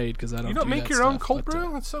self-made because I don't You don't do make that your own stuff, cold but,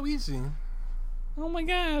 brew? It's so easy. Oh, my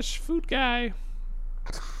gosh. Food guy.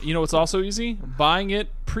 You know what's also easy? Buying it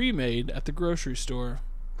pre-made at the grocery store.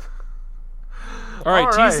 All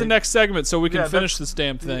right, tease the next segment so we can finish this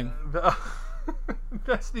damn thing.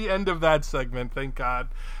 That's the end of that segment, thank God.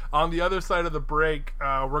 On the other side of the break,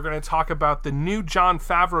 we're going to talk about the new Jon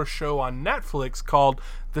Favreau show on Netflix called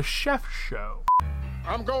The Chef Show.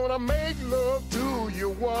 I'm gonna make love to you,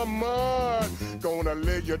 woman. Gonna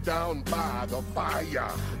lay you down by the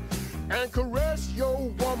fire and caress your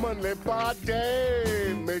womanly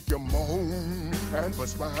body. Make you moan and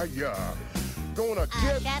perspire. Gonna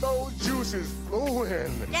get those juices flowing.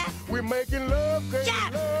 Yeah. We're making love, baby, Yeah.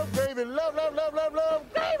 love, baby, love, love, love, love,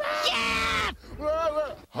 love, baby. Yeah!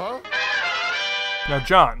 Huh? Now,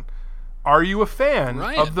 John, are you a fan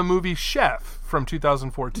Ryan. of the movie Chef from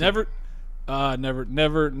 2014? Never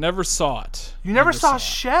saw it. You never saw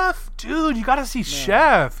Chef? Dude, you gotta see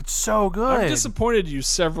Chef. It's so good. I've disappointed you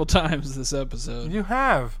several times this episode. You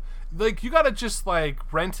have. Like, you gotta just,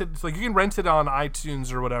 like, rent it. It's like, you can rent it on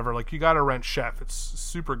iTunes or whatever. Like, you gotta rent Chef. It's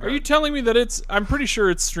super good. Are you telling me that I'm pretty sure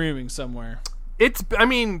it's streaming somewhere. I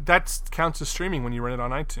mean, that counts as streaming when you rent it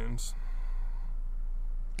on iTunes.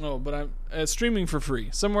 Oh, but I'm streaming for free.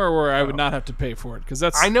 Somewhere where I would not have to pay for it. Because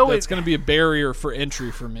that's going to be a barrier for entry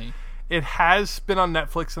for me. It has been on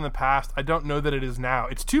Netflix in the past. I don't know that it is now.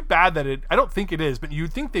 It's too bad that I don't think it is, but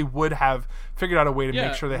you'd think they would have figured out a way to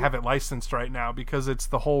make sure they have it licensed right now because it's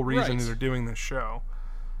the whole reason they're doing this show.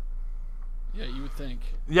 Yeah, you would think.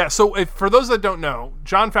 Yeah, so for those that don't know,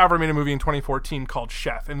 Jon Favreau made a movie in 2014 called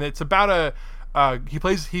Chef, and it's about he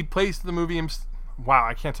plays the movie. Wow,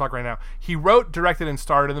 I can't talk right now. He wrote, directed, and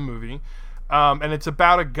starred in the movie. And it's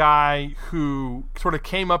about a guy who sort of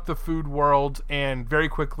came up the food world and very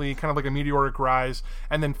quickly, kind of like a meteoric rise,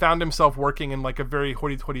 and then found himself working in like a very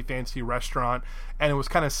hoity-toity fancy restaurant. And it was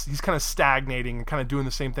he's kind of stagnating and kind of doing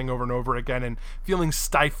the same thing over and over again and feeling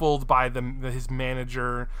stifled by his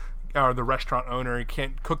manager or the restaurant owner. He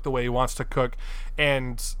can't cook the way he wants to cook.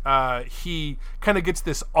 And he kind of gets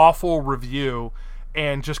this awful review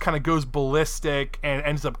and just kind of goes ballistic and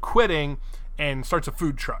ends up quitting and starts a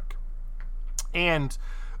food truck. And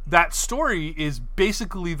that story is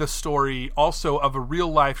basically the story also of a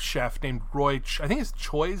real-life chef named Roy. I think it's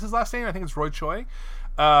Choi is his last name. I think it's Roy Choi.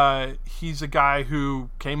 He's a guy who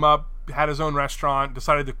came up, had his own restaurant,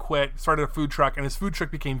 decided to quit, started a food truck, and his food truck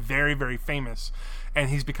became very, very famous. And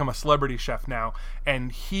he's become a celebrity chef now.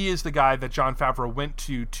 And he is the guy that Jon Favreau went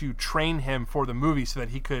to train him for the movie so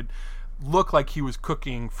that he could look like he was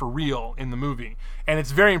cooking for real in the movie. And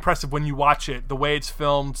it's very impressive when you watch it, the way it's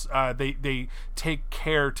filmed. They take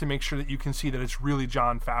care to make sure that you can see that it's really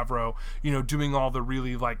Jon Favreau, doing all the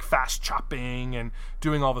really like fast chopping and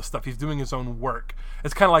doing all the stuff. He's doing his own work.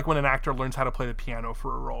 It's kind of like when an actor learns how to play the piano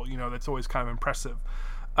for a role, that's always kind of impressive.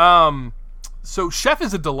 So Chef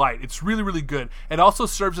is a delight. It's really, really good. It also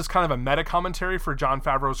serves as kind of a meta commentary for Jon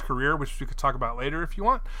Favreau's career, which we could talk about later if you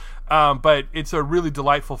want. But it's a really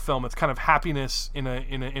delightful film. It's kind of happiness in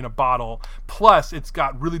a bottle. Plus, it's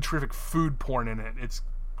got really terrific food porn in it.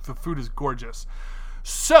 The food is gorgeous.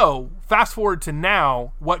 So fast forward to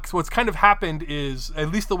now, what's kind of happened is,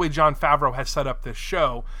 at least the way Jon Favreau has set up this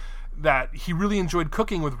show, that he really enjoyed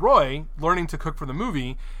cooking with Roy, learning to cook for the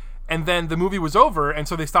movie. And then the movie was over, and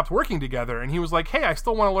so they stopped working together. And he was like, "Hey, I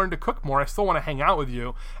still want to learn to cook more. I still want to hang out with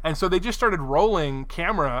you." And so they just started rolling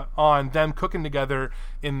camera on them cooking together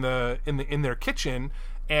in their kitchen.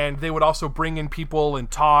 and they would also bring in people and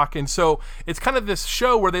talk. And so it's kind of this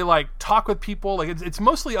show where they like talk with people. Like it's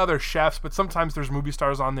mostly other chefs, but sometimes there's movie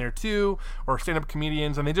stars on there too, or stand-up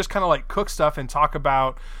comedians, and they just kind of like cook stuff and talk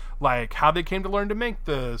about like how they came to learn to make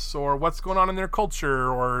this, or what's going on in their culture,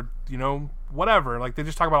 or whatever. Like they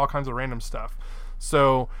just talk about all kinds of random stuff.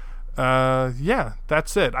 So yeah,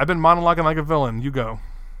 that's it. I've been monologuing like a villain. You go,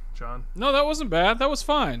 John. No, that wasn't bad. That was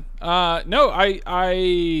fine. No,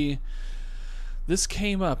 I this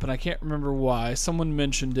came up and I can't remember why. Someone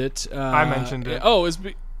mentioned it. I mentioned it. Oh,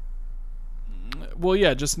 well,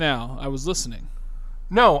 yeah, just now. I was listening.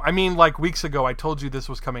 No, I mean like weeks ago I told you this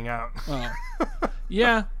was coming out. Oh.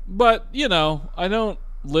 Yeah, but I don't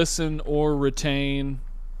listen or retain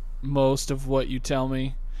most of what you tell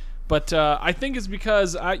me. But I think it's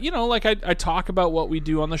because I talk about what we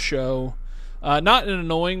do on the show. Not in an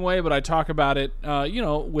annoying way, but I talk about it,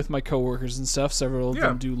 with my coworkers and stuff. Several of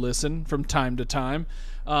them do listen from time to time.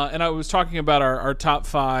 And I was talking about our top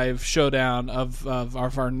 5 showdown of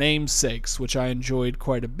our namesakes, which I enjoyed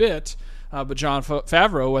quite a bit. But Jon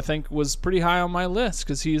Favreau, I think, was pretty high on my list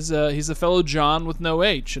because he's a fellow John with no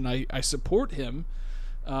H, and I support him.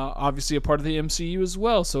 Obviously a part of the MCU as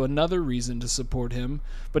well, so another reason to support him.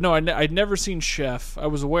 But no, I'd never seen Chef. I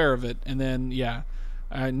was aware of it, and then,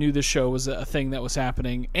 I knew this show was a thing that was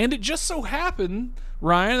happening. And it just so happened,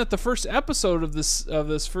 Ryan, that the first episode of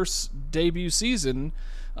this first debut season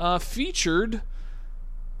featured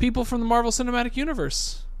people from the Marvel Cinematic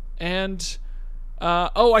Universe. And,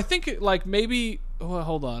 I think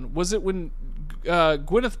hold on. Was it when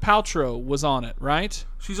Gwyneth Paltrow was on it, right?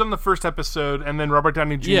 She's on the first episode, and then Robert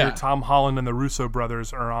Downey Jr., Tom Holland, and the Russo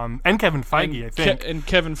brothers are on, and Kevin Feige, I think. And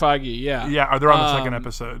Kevin Feige, yeah. Yeah, they're on the second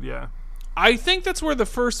episode, yeah. I think that's where the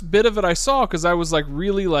first bit of it I saw, because I was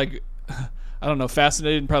really I don't know,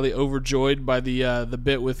 fascinated and probably overjoyed by the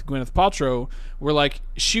bit with Gwyneth Paltrow, where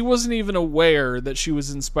she wasn't even aware that she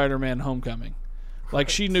was in Spider-Man: Homecoming.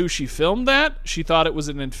 She knew she filmed that. She thought it was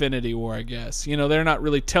an Infinity War, I guess. They're not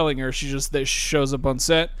really telling her. She shows up on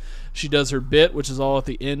set. She does her bit, which is all at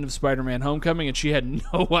the end of Spider-Man: Homecoming, and she had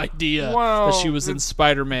no idea that she was in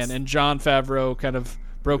Spider-Man. And Jon Favreau kind of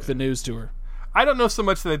broke the news to her. I don't know so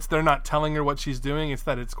much that they're not telling her what she's doing. It's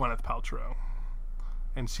that it's Gwyneth Paltrow,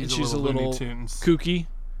 and she's a little Looney Tunes. Kooky.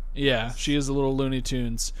 Yeah, she is a little Looney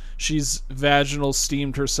Tunes. She's vaginal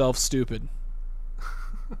steamed herself stupid.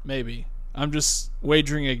 Maybe. I'm just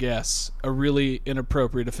wagering a guess, a really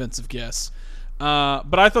inappropriate, offensive guess.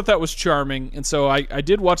 But I thought that was charming, and so I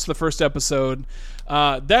did watch the first episode.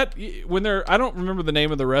 I don't remember the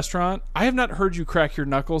name of the restaurant. I have not heard you crack your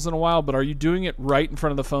knuckles in a while, but are you doing it right in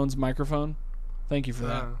front of the phone's microphone? Thank you for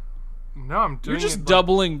that. No, I'm doing it. You're just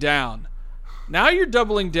doubling down. Now you're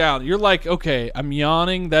doubling down. You're like, okay, I'm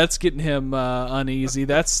yawning. That's getting him uneasy.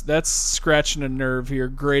 That's scratching a nerve here,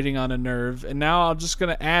 grating on a nerve. And now I'm just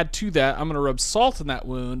going to add to that. I'm going to rub salt in that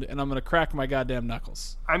wound, and I'm going to crack my goddamn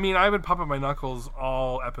knuckles. I mean, I would pop up my knuckles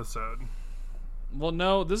all episode. Well,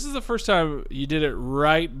 no, this is the first time you did it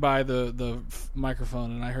right by the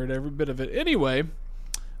microphone, and I heard every bit of it. Anyway,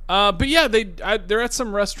 but yeah, they're at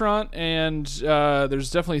some restaurant, and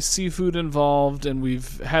there's definitely seafood involved, and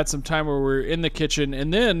we've had some time where we're in the kitchen,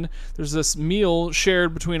 and then there's this meal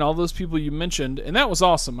shared between all those people you mentioned, and that was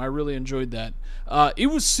awesome. I really enjoyed that. It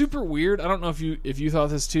was super weird. I don't know if you thought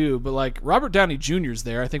this too, but Robert Downey Jr.'s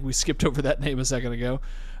there. I think we skipped over that name a second ago.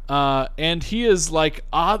 And he is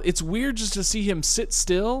odd. It's weird just to see him sit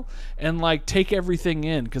still and take everything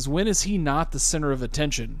in, because when is he not the center of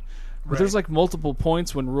attention? Right. There's multiple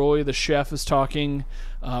points when Roy the chef is talking,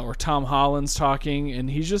 or Tom Holland's talking, and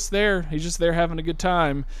he's just there. He's just there having a good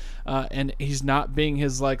time, and he's not being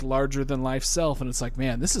his larger than life self. And it's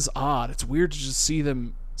man, this is odd. It's weird to just see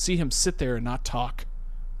him sit there and not talk.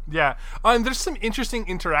 Yeah, and there's some interesting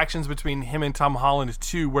interactions between him and Tom Holland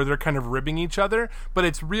too, where they're kind of ribbing each other, but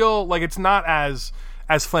it's real. It's not as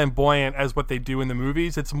flamboyant as what they do in the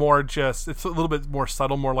movies. It's more it's a little bit more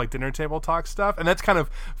subtle, more dinner table talk stuff, and that's kind of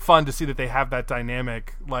fun to see that they have that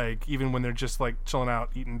dynamic, even when they're just chilling out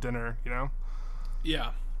eating dinner, Yeah.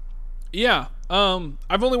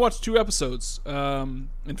 I've only watched 2 episodes. In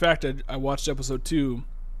fact, I watched episode 2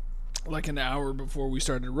 an hour before we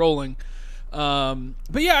started rolling.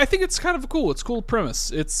 But yeah, I think it's kind of cool. It's a cool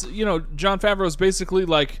premise. It's, Jon Favreau is basically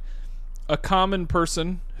a common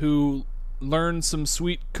person who learned some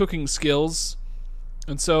sweet cooking skills,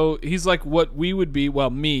 and so he's what we would be,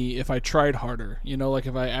 me, if I tried harder,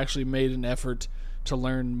 if I actually made an effort to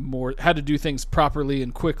learn more how to do things properly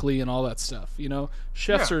and quickly and all that stuff.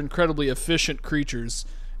 Chefs are incredibly efficient creatures,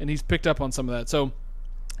 and he's picked up on some of that. So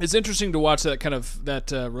it's interesting to watch that kind of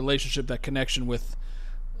relationship, that connection with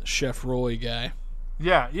Chef Roy guy.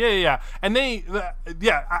 Yeah. And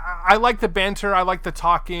I like the banter. I like the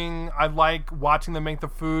talking. I like watching them make the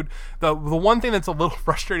food. The one thing that's a little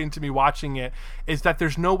frustrating to me watching it is that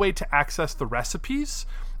there's no way to access the recipes.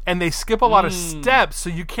 And they skip a lot of steps, so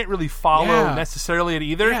you can't really follow necessarily it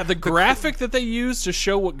either. Yeah, the graphic that they use to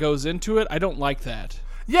show what goes into it, I don't like that.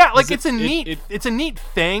 Yeah, like it's a neat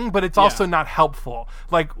thing, but it's also not helpful.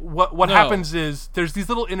 Like what happens is there's these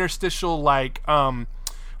little interstitial like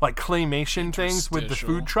claymation things with the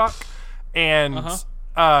food truck, and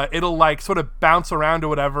it'll like sort of bounce around or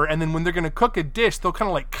whatever, and then when they're gonna cook a dish, they'll kind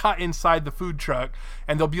of like cut inside the food truck,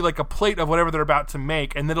 and there'll be like a plate of whatever they're about to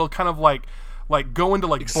make, and then it'll kind of like go into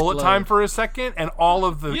like bullet time for a second, and all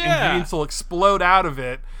of the ingredients will explode out of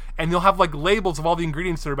it, and you'll have like labels of all the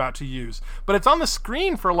ingredients they're about to use, but it's on the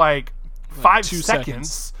screen for like 5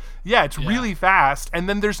 seconds. Yeah, it's really fast, and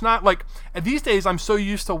then there's not like these days I'm so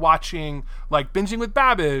used to watching like Binging with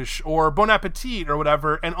Babish or Bon Appetit or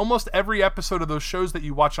whatever, and almost every episode of those shows that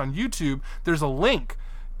you watch on YouTube, there's a link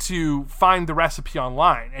to find the recipe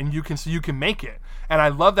online, and you can make it. And I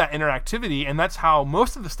love that interactivity, and that's how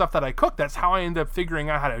most of the stuff that I cook, that's how I end up figuring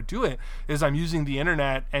out how to do it, is I'm using the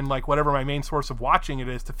internet and like whatever my main source of watching it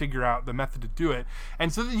is to figure out the method to do it.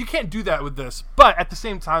 And so you can't do that with this, but at the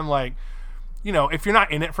same time, like, you know, if you're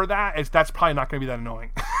not in it for that, that's probably not going to be that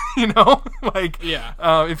annoying. You know, like,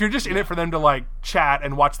 if you're just in it for them to like chat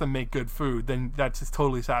and watch them make good food, then that's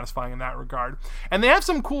totally satisfying in that regard. And they have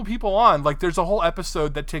some cool people on. Like, there's a whole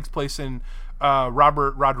episode that takes place in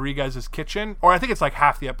Robert Rodriguez's kitchen, or I think it's like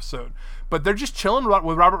half the episode. But they're just chilling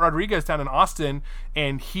with Robert Rodriguez down in Austin,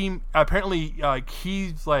 and he apparently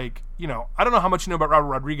he's like, you know, I don't know how much you know about Robert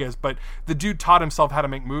Rodriguez, but the dude taught himself how to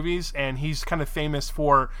make movies, and he's kind of famous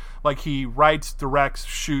for like he writes, directs,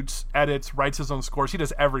 shoots, edits, writes his own scores. He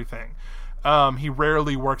does everything. He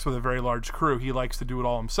rarely works with a very large crew. He likes to do it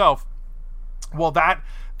all himself. Well, that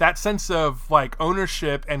sense of like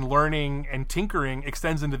ownership and learning and tinkering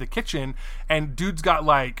extends into the kitchen, and dude's got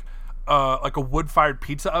like a wood-fired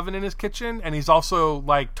pizza oven in his kitchen, and he's also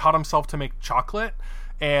like taught himself to make chocolate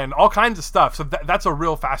and all kinds of stuff. So that's a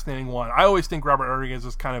real fascinating one. I always think Robert Rodriguez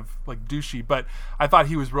is kind of like douchey, but I thought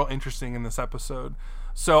he was real interesting in this episode.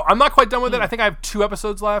 So I'm not quite done with it. I think I have 2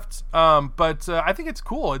 episodes left, but I think it's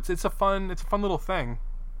cool. It's a fun little thing.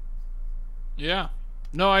 Yeah.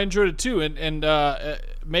 No, I enjoyed it too, and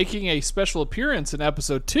making a special appearance in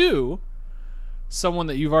episode 2, someone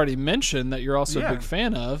that you've already mentioned that you're also a big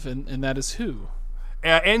fan of, and that is who?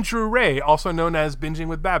 Andrew Ray, also known as Binging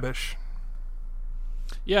with Babish.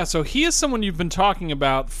 Yeah, so he is someone you've been talking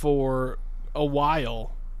about for a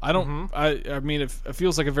while. I don't. I mean, it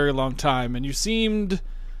feels like a very long time, and you seem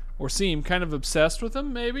kind of obsessed with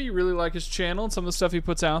him. Maybe you really like his channel and some of the stuff he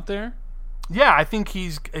puts out there. Yeah, I think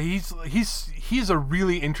he's a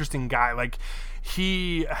really interesting guy. Like,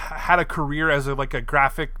 he had a career as a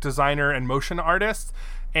graphic designer and motion artist,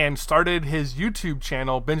 and started his YouTube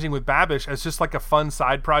channel Binging with Babish as just like a fun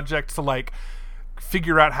side project to like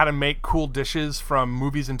figure out how to make cool dishes from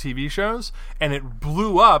movies and TV shows, and it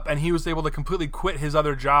blew up, and he was able to completely quit his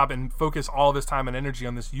other job and focus all of his time and energy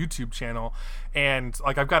on this YouTube channel. And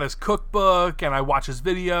like, I've got his cookbook, and I watch his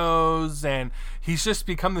videos, and he's just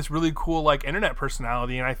become this really cool like internet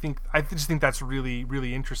personality, and I just think that's really,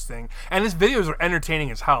 really interesting. And his videos are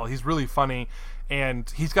entertaining as hell. He's really funny, and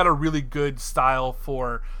he's got a really good style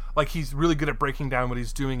for like, he's really good at breaking down what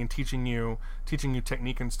he's doing and teaching you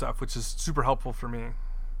technique and stuff, which is super helpful for me.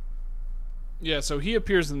 Yeah, so he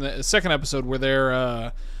appears in the second episode where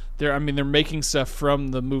they're making stuff from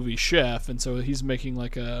the movie Chef, and so he's making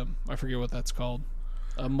like I forget what that's called,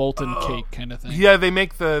 a molten cake kind of thing. Yeah, they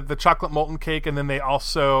make the chocolate molten cake, and then they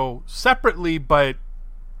also separately, but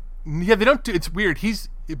yeah, they don't do. It's weird.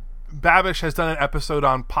 Babish has done an episode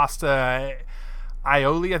on pasta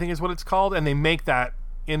aioli, I think is what it's called, and they make that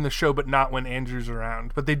in the show, but not when Andrew's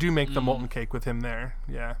around. But they do make the molten cake with him there.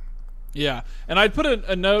 Yeah. Yeah, and I'd put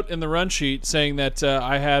a note in the run sheet saying that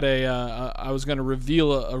I had I was going to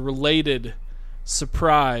reveal a related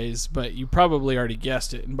surprise, but you probably already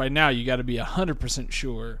guessed it, and by now you got to be 100%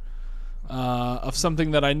 sure of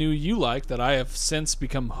something that I knew you liked that I have since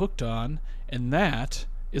become hooked on, and that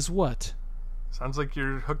is what? Sounds like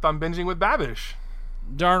you're hooked on Binging with Babish.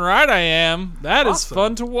 Darn right I am. That Awesome. Is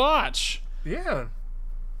fun to watch. Yeah.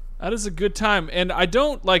 That is a good time, and I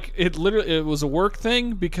don't like it. Literally, it was a work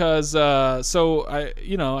thing because so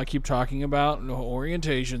I keep talking about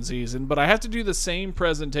orientation season, but I have to do the same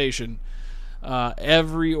presentation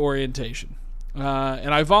every orientation,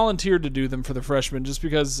 and I volunteered to do them for the freshmen just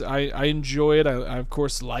because I enjoy it. I of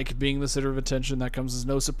course like being the center of attention. That comes as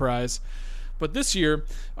no surprise, But this year,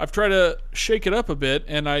 I've tried to shake it up a bit,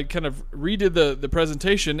 and I kind of redid the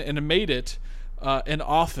presentation and made it an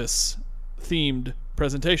Office-themed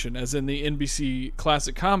presentation, as in the NBC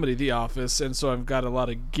classic comedy The Office, and so I've got a lot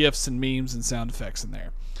of GIFs and memes and sound effects in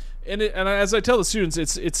there. And as I tell the students,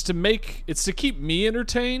 it's to keep me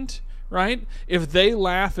entertained, right? If they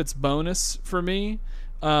laugh, it's bonus for me,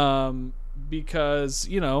 because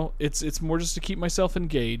it's more just to keep myself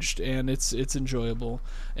engaged, and it's enjoyable.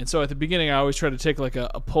 And so at the beginning, I always try to take like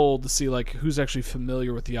a poll to see like who's actually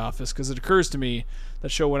familiar with The Office, because it occurs to me that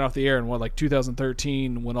show went off the air in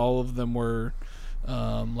 2013, when all of them were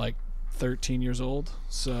like 13 years old.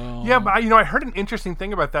 So yeah, but I heard an interesting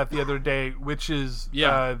thing about that the other day, which is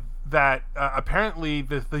that apparently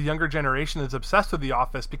the younger generation is obsessed with The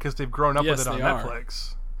Office because they've grown up with it on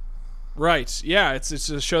Netflix. Right. Yeah, it's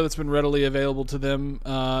a show that's been readily available to them,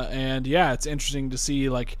 and yeah, it's interesting to see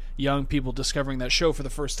like young people discovering that show for the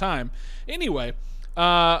first time. Anyway,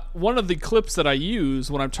 one of the clips that I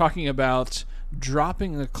use when I'm talking about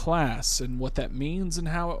dropping a class and what that means and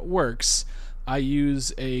how it works, I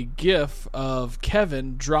use a GIF of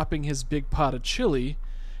Kevin dropping his big pot of chili,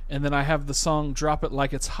 and then I have the song Drop It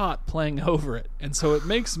Like It's Hot playing over it. And so it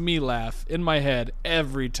makes me laugh in my head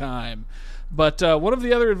every time. But one of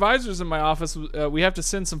the other advisors in my office, we have to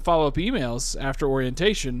send some follow-up emails after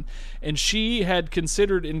orientation, and she had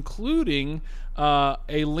considered including a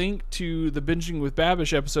link to the Binging with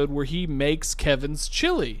Babish episode where he makes Kevin's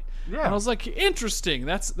chili. Yeah. And I was like, interesting.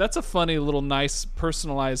 That's a funny little nice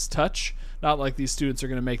personalized touch. Not like these students are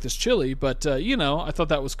going to make this chili, but, I thought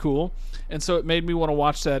that was cool. And so it made me want to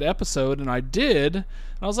watch that episode, and I did. And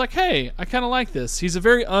I was like, hey, I kind of like this. He's a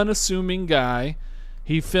very unassuming guy.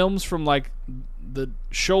 He films from, like, the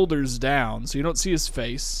shoulders down, so you don't see his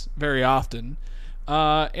face very often.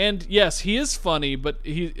 And, yes, he is funny, but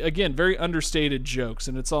he, again, very understated jokes,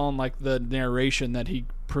 and it's all in, like, the narration that he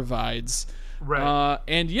provides. Right.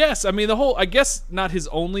 And yes, I mean I guess not his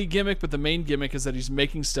only gimmick, but the main gimmick is that he's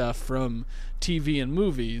making stuff from TV and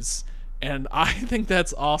movies, and I think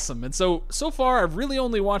that's awesome. And so far I've really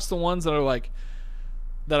only watched the ones that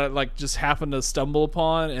I just happen to stumble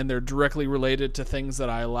upon, and they're directly related to things that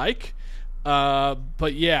I like.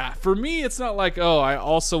 But yeah, for me it's not like, oh, I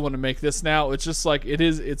also want to make this now. It's just like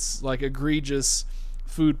it's like egregious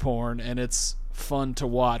food porn, and it's fun to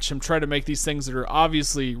watch him try to make these things that are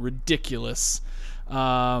obviously ridiculous,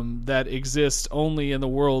 that exist only in the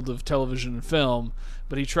world of television and film,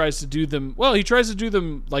 but he tries to do them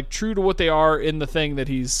like true to what they are in the thing that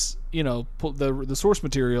he's the source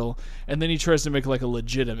material, and then he tries to make like a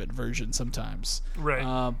legitimate version sometimes.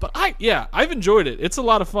 Right. But I've enjoyed it. It's a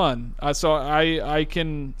lot of fun. So I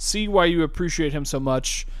can see why you appreciate him so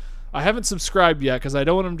much. I haven't subscribed yet because I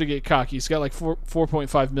don't want him to get cocky. He's got like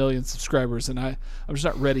 4.5 million subscribers, and I'm just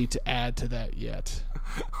not ready to add to that yet.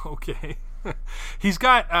 Okay. He's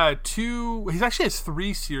got he actually has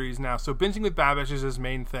 3 series now. So Binging with Babish is his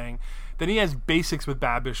main thing. Then he has Basics with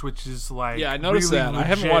Babish, which is like, yeah, I noticed really that. I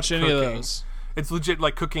haven't watched any of those. It's legit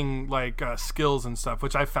like cooking like skills and stuff,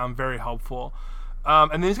 which I found very helpful.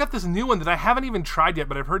 And then he's got this new one that I haven't even tried yet,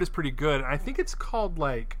 but I've heard is pretty good. And I think it's called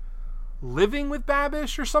like Living with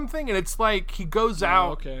Babish or something, and it's like he goes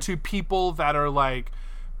out to people that are like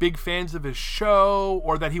big fans of his show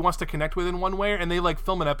or that he wants to connect with in one way, and they like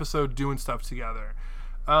film an episode doing stuff together.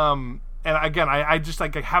 And again, I just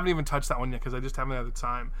like I haven't even touched that one yet because I just haven't had the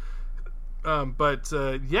time.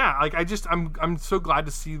 Yeah, like I'm so glad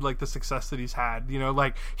to see like the success that he's had.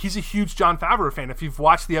 Like he's a huge Jon Favreau fan. If you've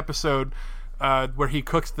watched the episode where he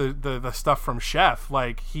cooks the stuff from Chef,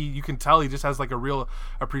 like you can tell he just has like a real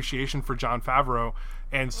appreciation for Jon Favreau,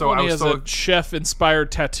 and so he has a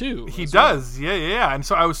chef-inspired tattoo. He does, yeah, and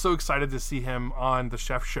so I was so excited to see him on the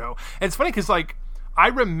Chef show. And it's funny because like I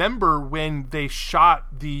remember when they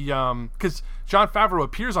shot the because Jon Favreau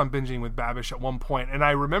appears on Binging with Babish at one point, and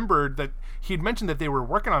I remembered that he had mentioned that they were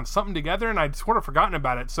working on something together, and I'd sort of forgotten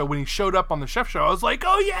about it. So when he showed up on the Chef show, I was like,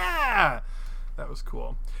 oh yeah, that was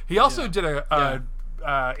cool. He also did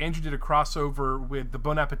Andrew did a crossover with the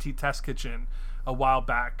Bon Appetit Test Kitchen a while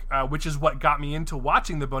back, which is what got me into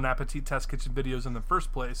watching the Bon Appetit Test Kitchen videos in the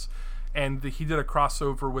first place. And he did a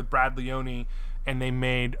crossover with Brad Leone, and they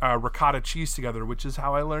made ricotta cheese together, which is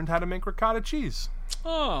how I learned how to make ricotta cheese.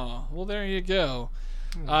 Oh, well, there you go.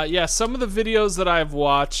 Some of the videos that I've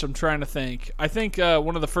watched, I'm trying to think. I think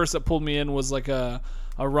one of the first that pulled me in was like a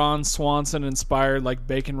Ron Swanson inspired like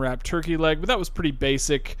bacon wrapped turkey leg, but that was pretty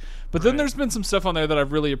basic. But then there's been some stuff on there that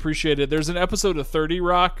I've really appreciated. There's an episode of 30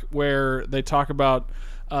 Rock where they talk about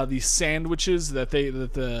these sandwiches that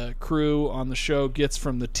the crew on the show gets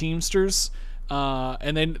from the Teamsters.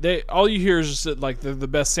 And then all you hear is just that, like the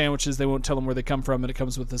best sandwiches. They won't tell them where they come from, and it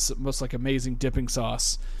comes with this most like amazing dipping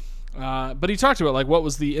sauce. But he talked about like what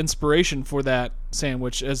was the inspiration for that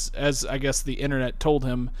sandwich, as I guess the internet told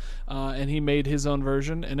him, and he made his own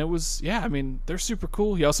version, and it was they're super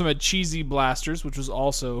cool. He also made cheesy blasters, which was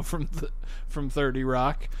also from 30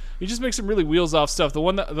 Rock. He just makes some really wheels off stuff. The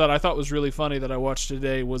one that I thought was really funny that I watched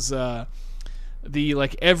today was the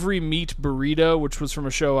like every meat burrito, which was from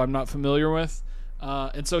a show I'm not familiar with,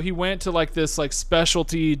 and so he went to like this like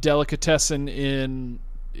specialty delicatessen in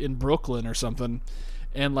Brooklyn or something,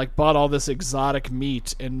 and like bought all this exotic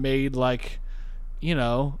meat and made like,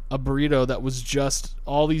 a burrito that was just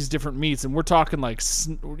all these different meats. And we're talking like,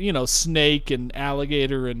 snake and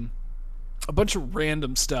alligator and a bunch of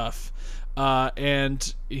random stuff.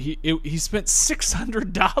 And he spent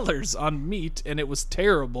 $600 on meat, and it was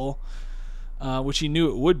terrible, which he knew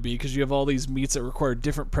it would be because you have all these meats that require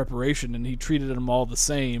different preparation, and he treated them all the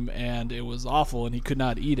same, and it was awful, and he could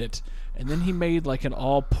not eat it. And then he made like an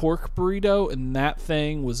all pork burrito, and that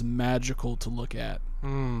thing was magical to look at.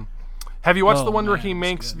 Have you watched the one where he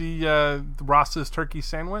makes the Ross's turkey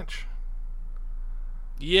sandwich?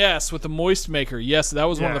 Yes, with the moist maker. Yes, that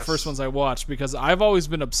was one of the first ones I watched because I've always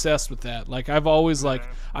been obsessed with that. Like I've always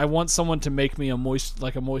I want someone to make me a moist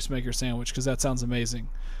maker sandwich because that sounds amazing.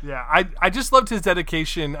 Yeah, I just loved his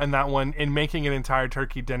dedication in that one in making an entire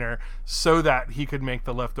turkey dinner so that he could make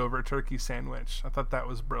the leftover turkey sandwich. I thought that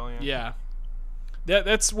was brilliant. Yeah.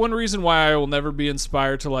 That's one reason why I will never be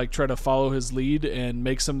inspired to like try to follow his lead and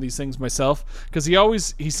make some of these things myself, because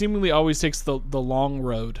he seemingly always takes the long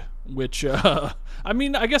road, which I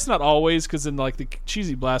guess not always, because in like the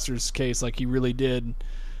Cheesy Blasters case, like he really did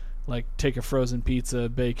like take a frozen pizza,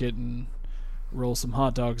 bake it, and roll some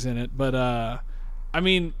hot dogs in it. But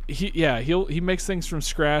he makes things from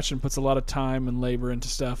scratch and puts a lot of time and labor into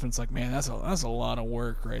stuff, and it's like, man, that's a lot of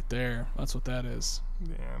work right there. That's what that is.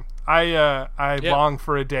 Yeah, I long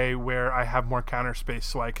for a day where I have more counter space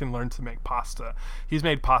so I can learn to make pasta. He's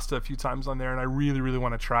made pasta a few times on there, and I really, really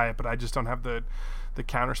want to try it, but I just don't have the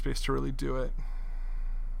counter space to really do it.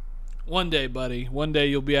 One day, buddy. One day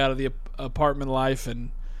you'll be out of the apartment life and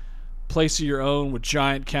place of your own with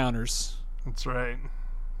giant counters. That's right.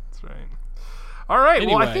 All right.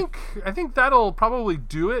 Anyway. Well, I think that'll probably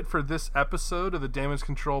do it for this episode of the Damage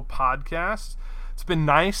Control podcast. It's been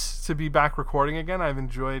nice to be back recording again. I've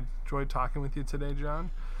enjoyed talking with you today,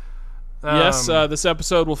 John. Yes, this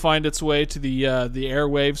episode will find its way to the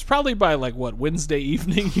airwaves probably by Wednesday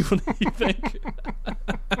evening. You think?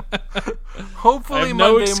 Hopefully,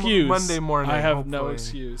 Monday morning. I have hopefully. No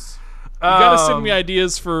excuse. You gotta send me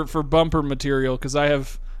ideas for bumper material because I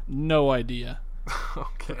have no idea.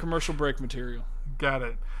 Okay. For commercial break material. Got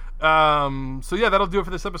it. So yeah, that'll do it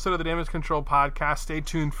for this episode of the Damage Control podcast. Stay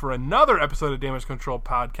tuned for another episode of Damage Control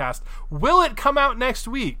podcast. Will it come out next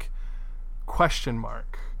week? ?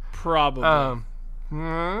 Probably.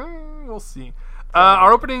 We'll see.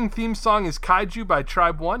 Our opening theme song is Kaiju by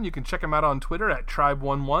Tribe One. You can check him out on Twitter at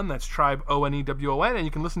Tribe11. That's Tribe ONEWON. And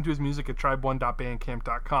you can listen to his music at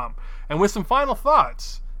tribe1.bandcamp.com. And with some final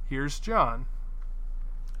thoughts, here's John.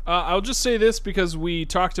 I'll just say this because we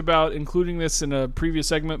talked about including this in a previous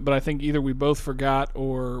segment, but I think either we both forgot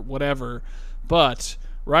or whatever. But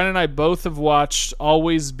Ryan and I both have watched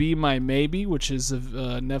Always Be My Maybe, which is a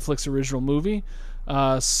Netflix original movie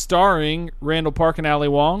starring Randall Park and Ali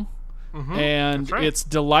Wong. Mm-hmm. And right. It's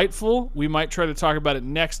delightful. We might try to talk about it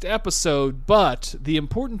next episode, but the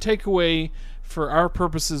important takeaway for our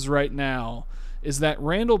purposes right now is that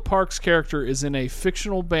Randall Park's character is in a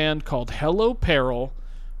fictional band called Hello Peril.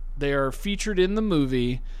 They are featured in the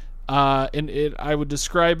movie, and I would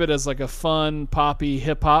describe it as like a fun, poppy,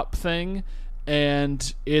 hip-hop thing,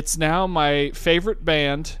 and it's now my favorite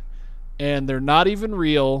band, and they're not even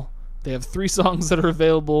real. They have 3 songs that are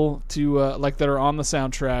available to that are on the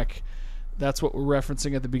soundtrack. That's what we're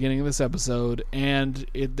referencing at the beginning of this episode, and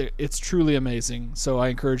it's truly amazing. So I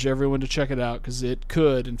encourage everyone to check it out because it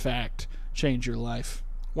could, in fact, change your life.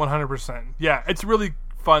 100%. Yeah, it's really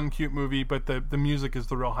fun, cute movie, but the music is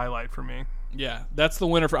the real highlight for me. Yeah, that's the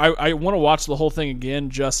winner. I want to watch the whole thing again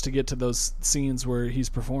just to get to those scenes where he's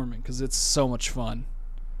performing because it's so much fun.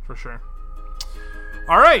 For sure.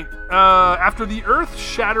 All right. After the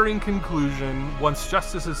earth-shattering conclusion, once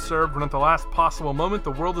justice is served, when at the last possible moment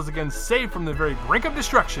the world is again saved from the very brink of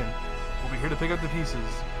destruction, we'll be here to pick up the pieces.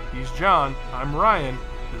 He's John. I'm Ryan.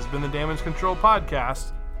 This has been the Damage Control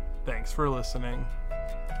Podcast. Thanks for listening.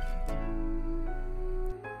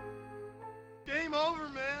 Game over,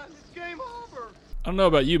 man. It's game over. I don't know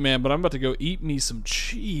about you, man, but I'm about to go eat me some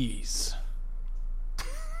cheese.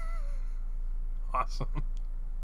 Awesome.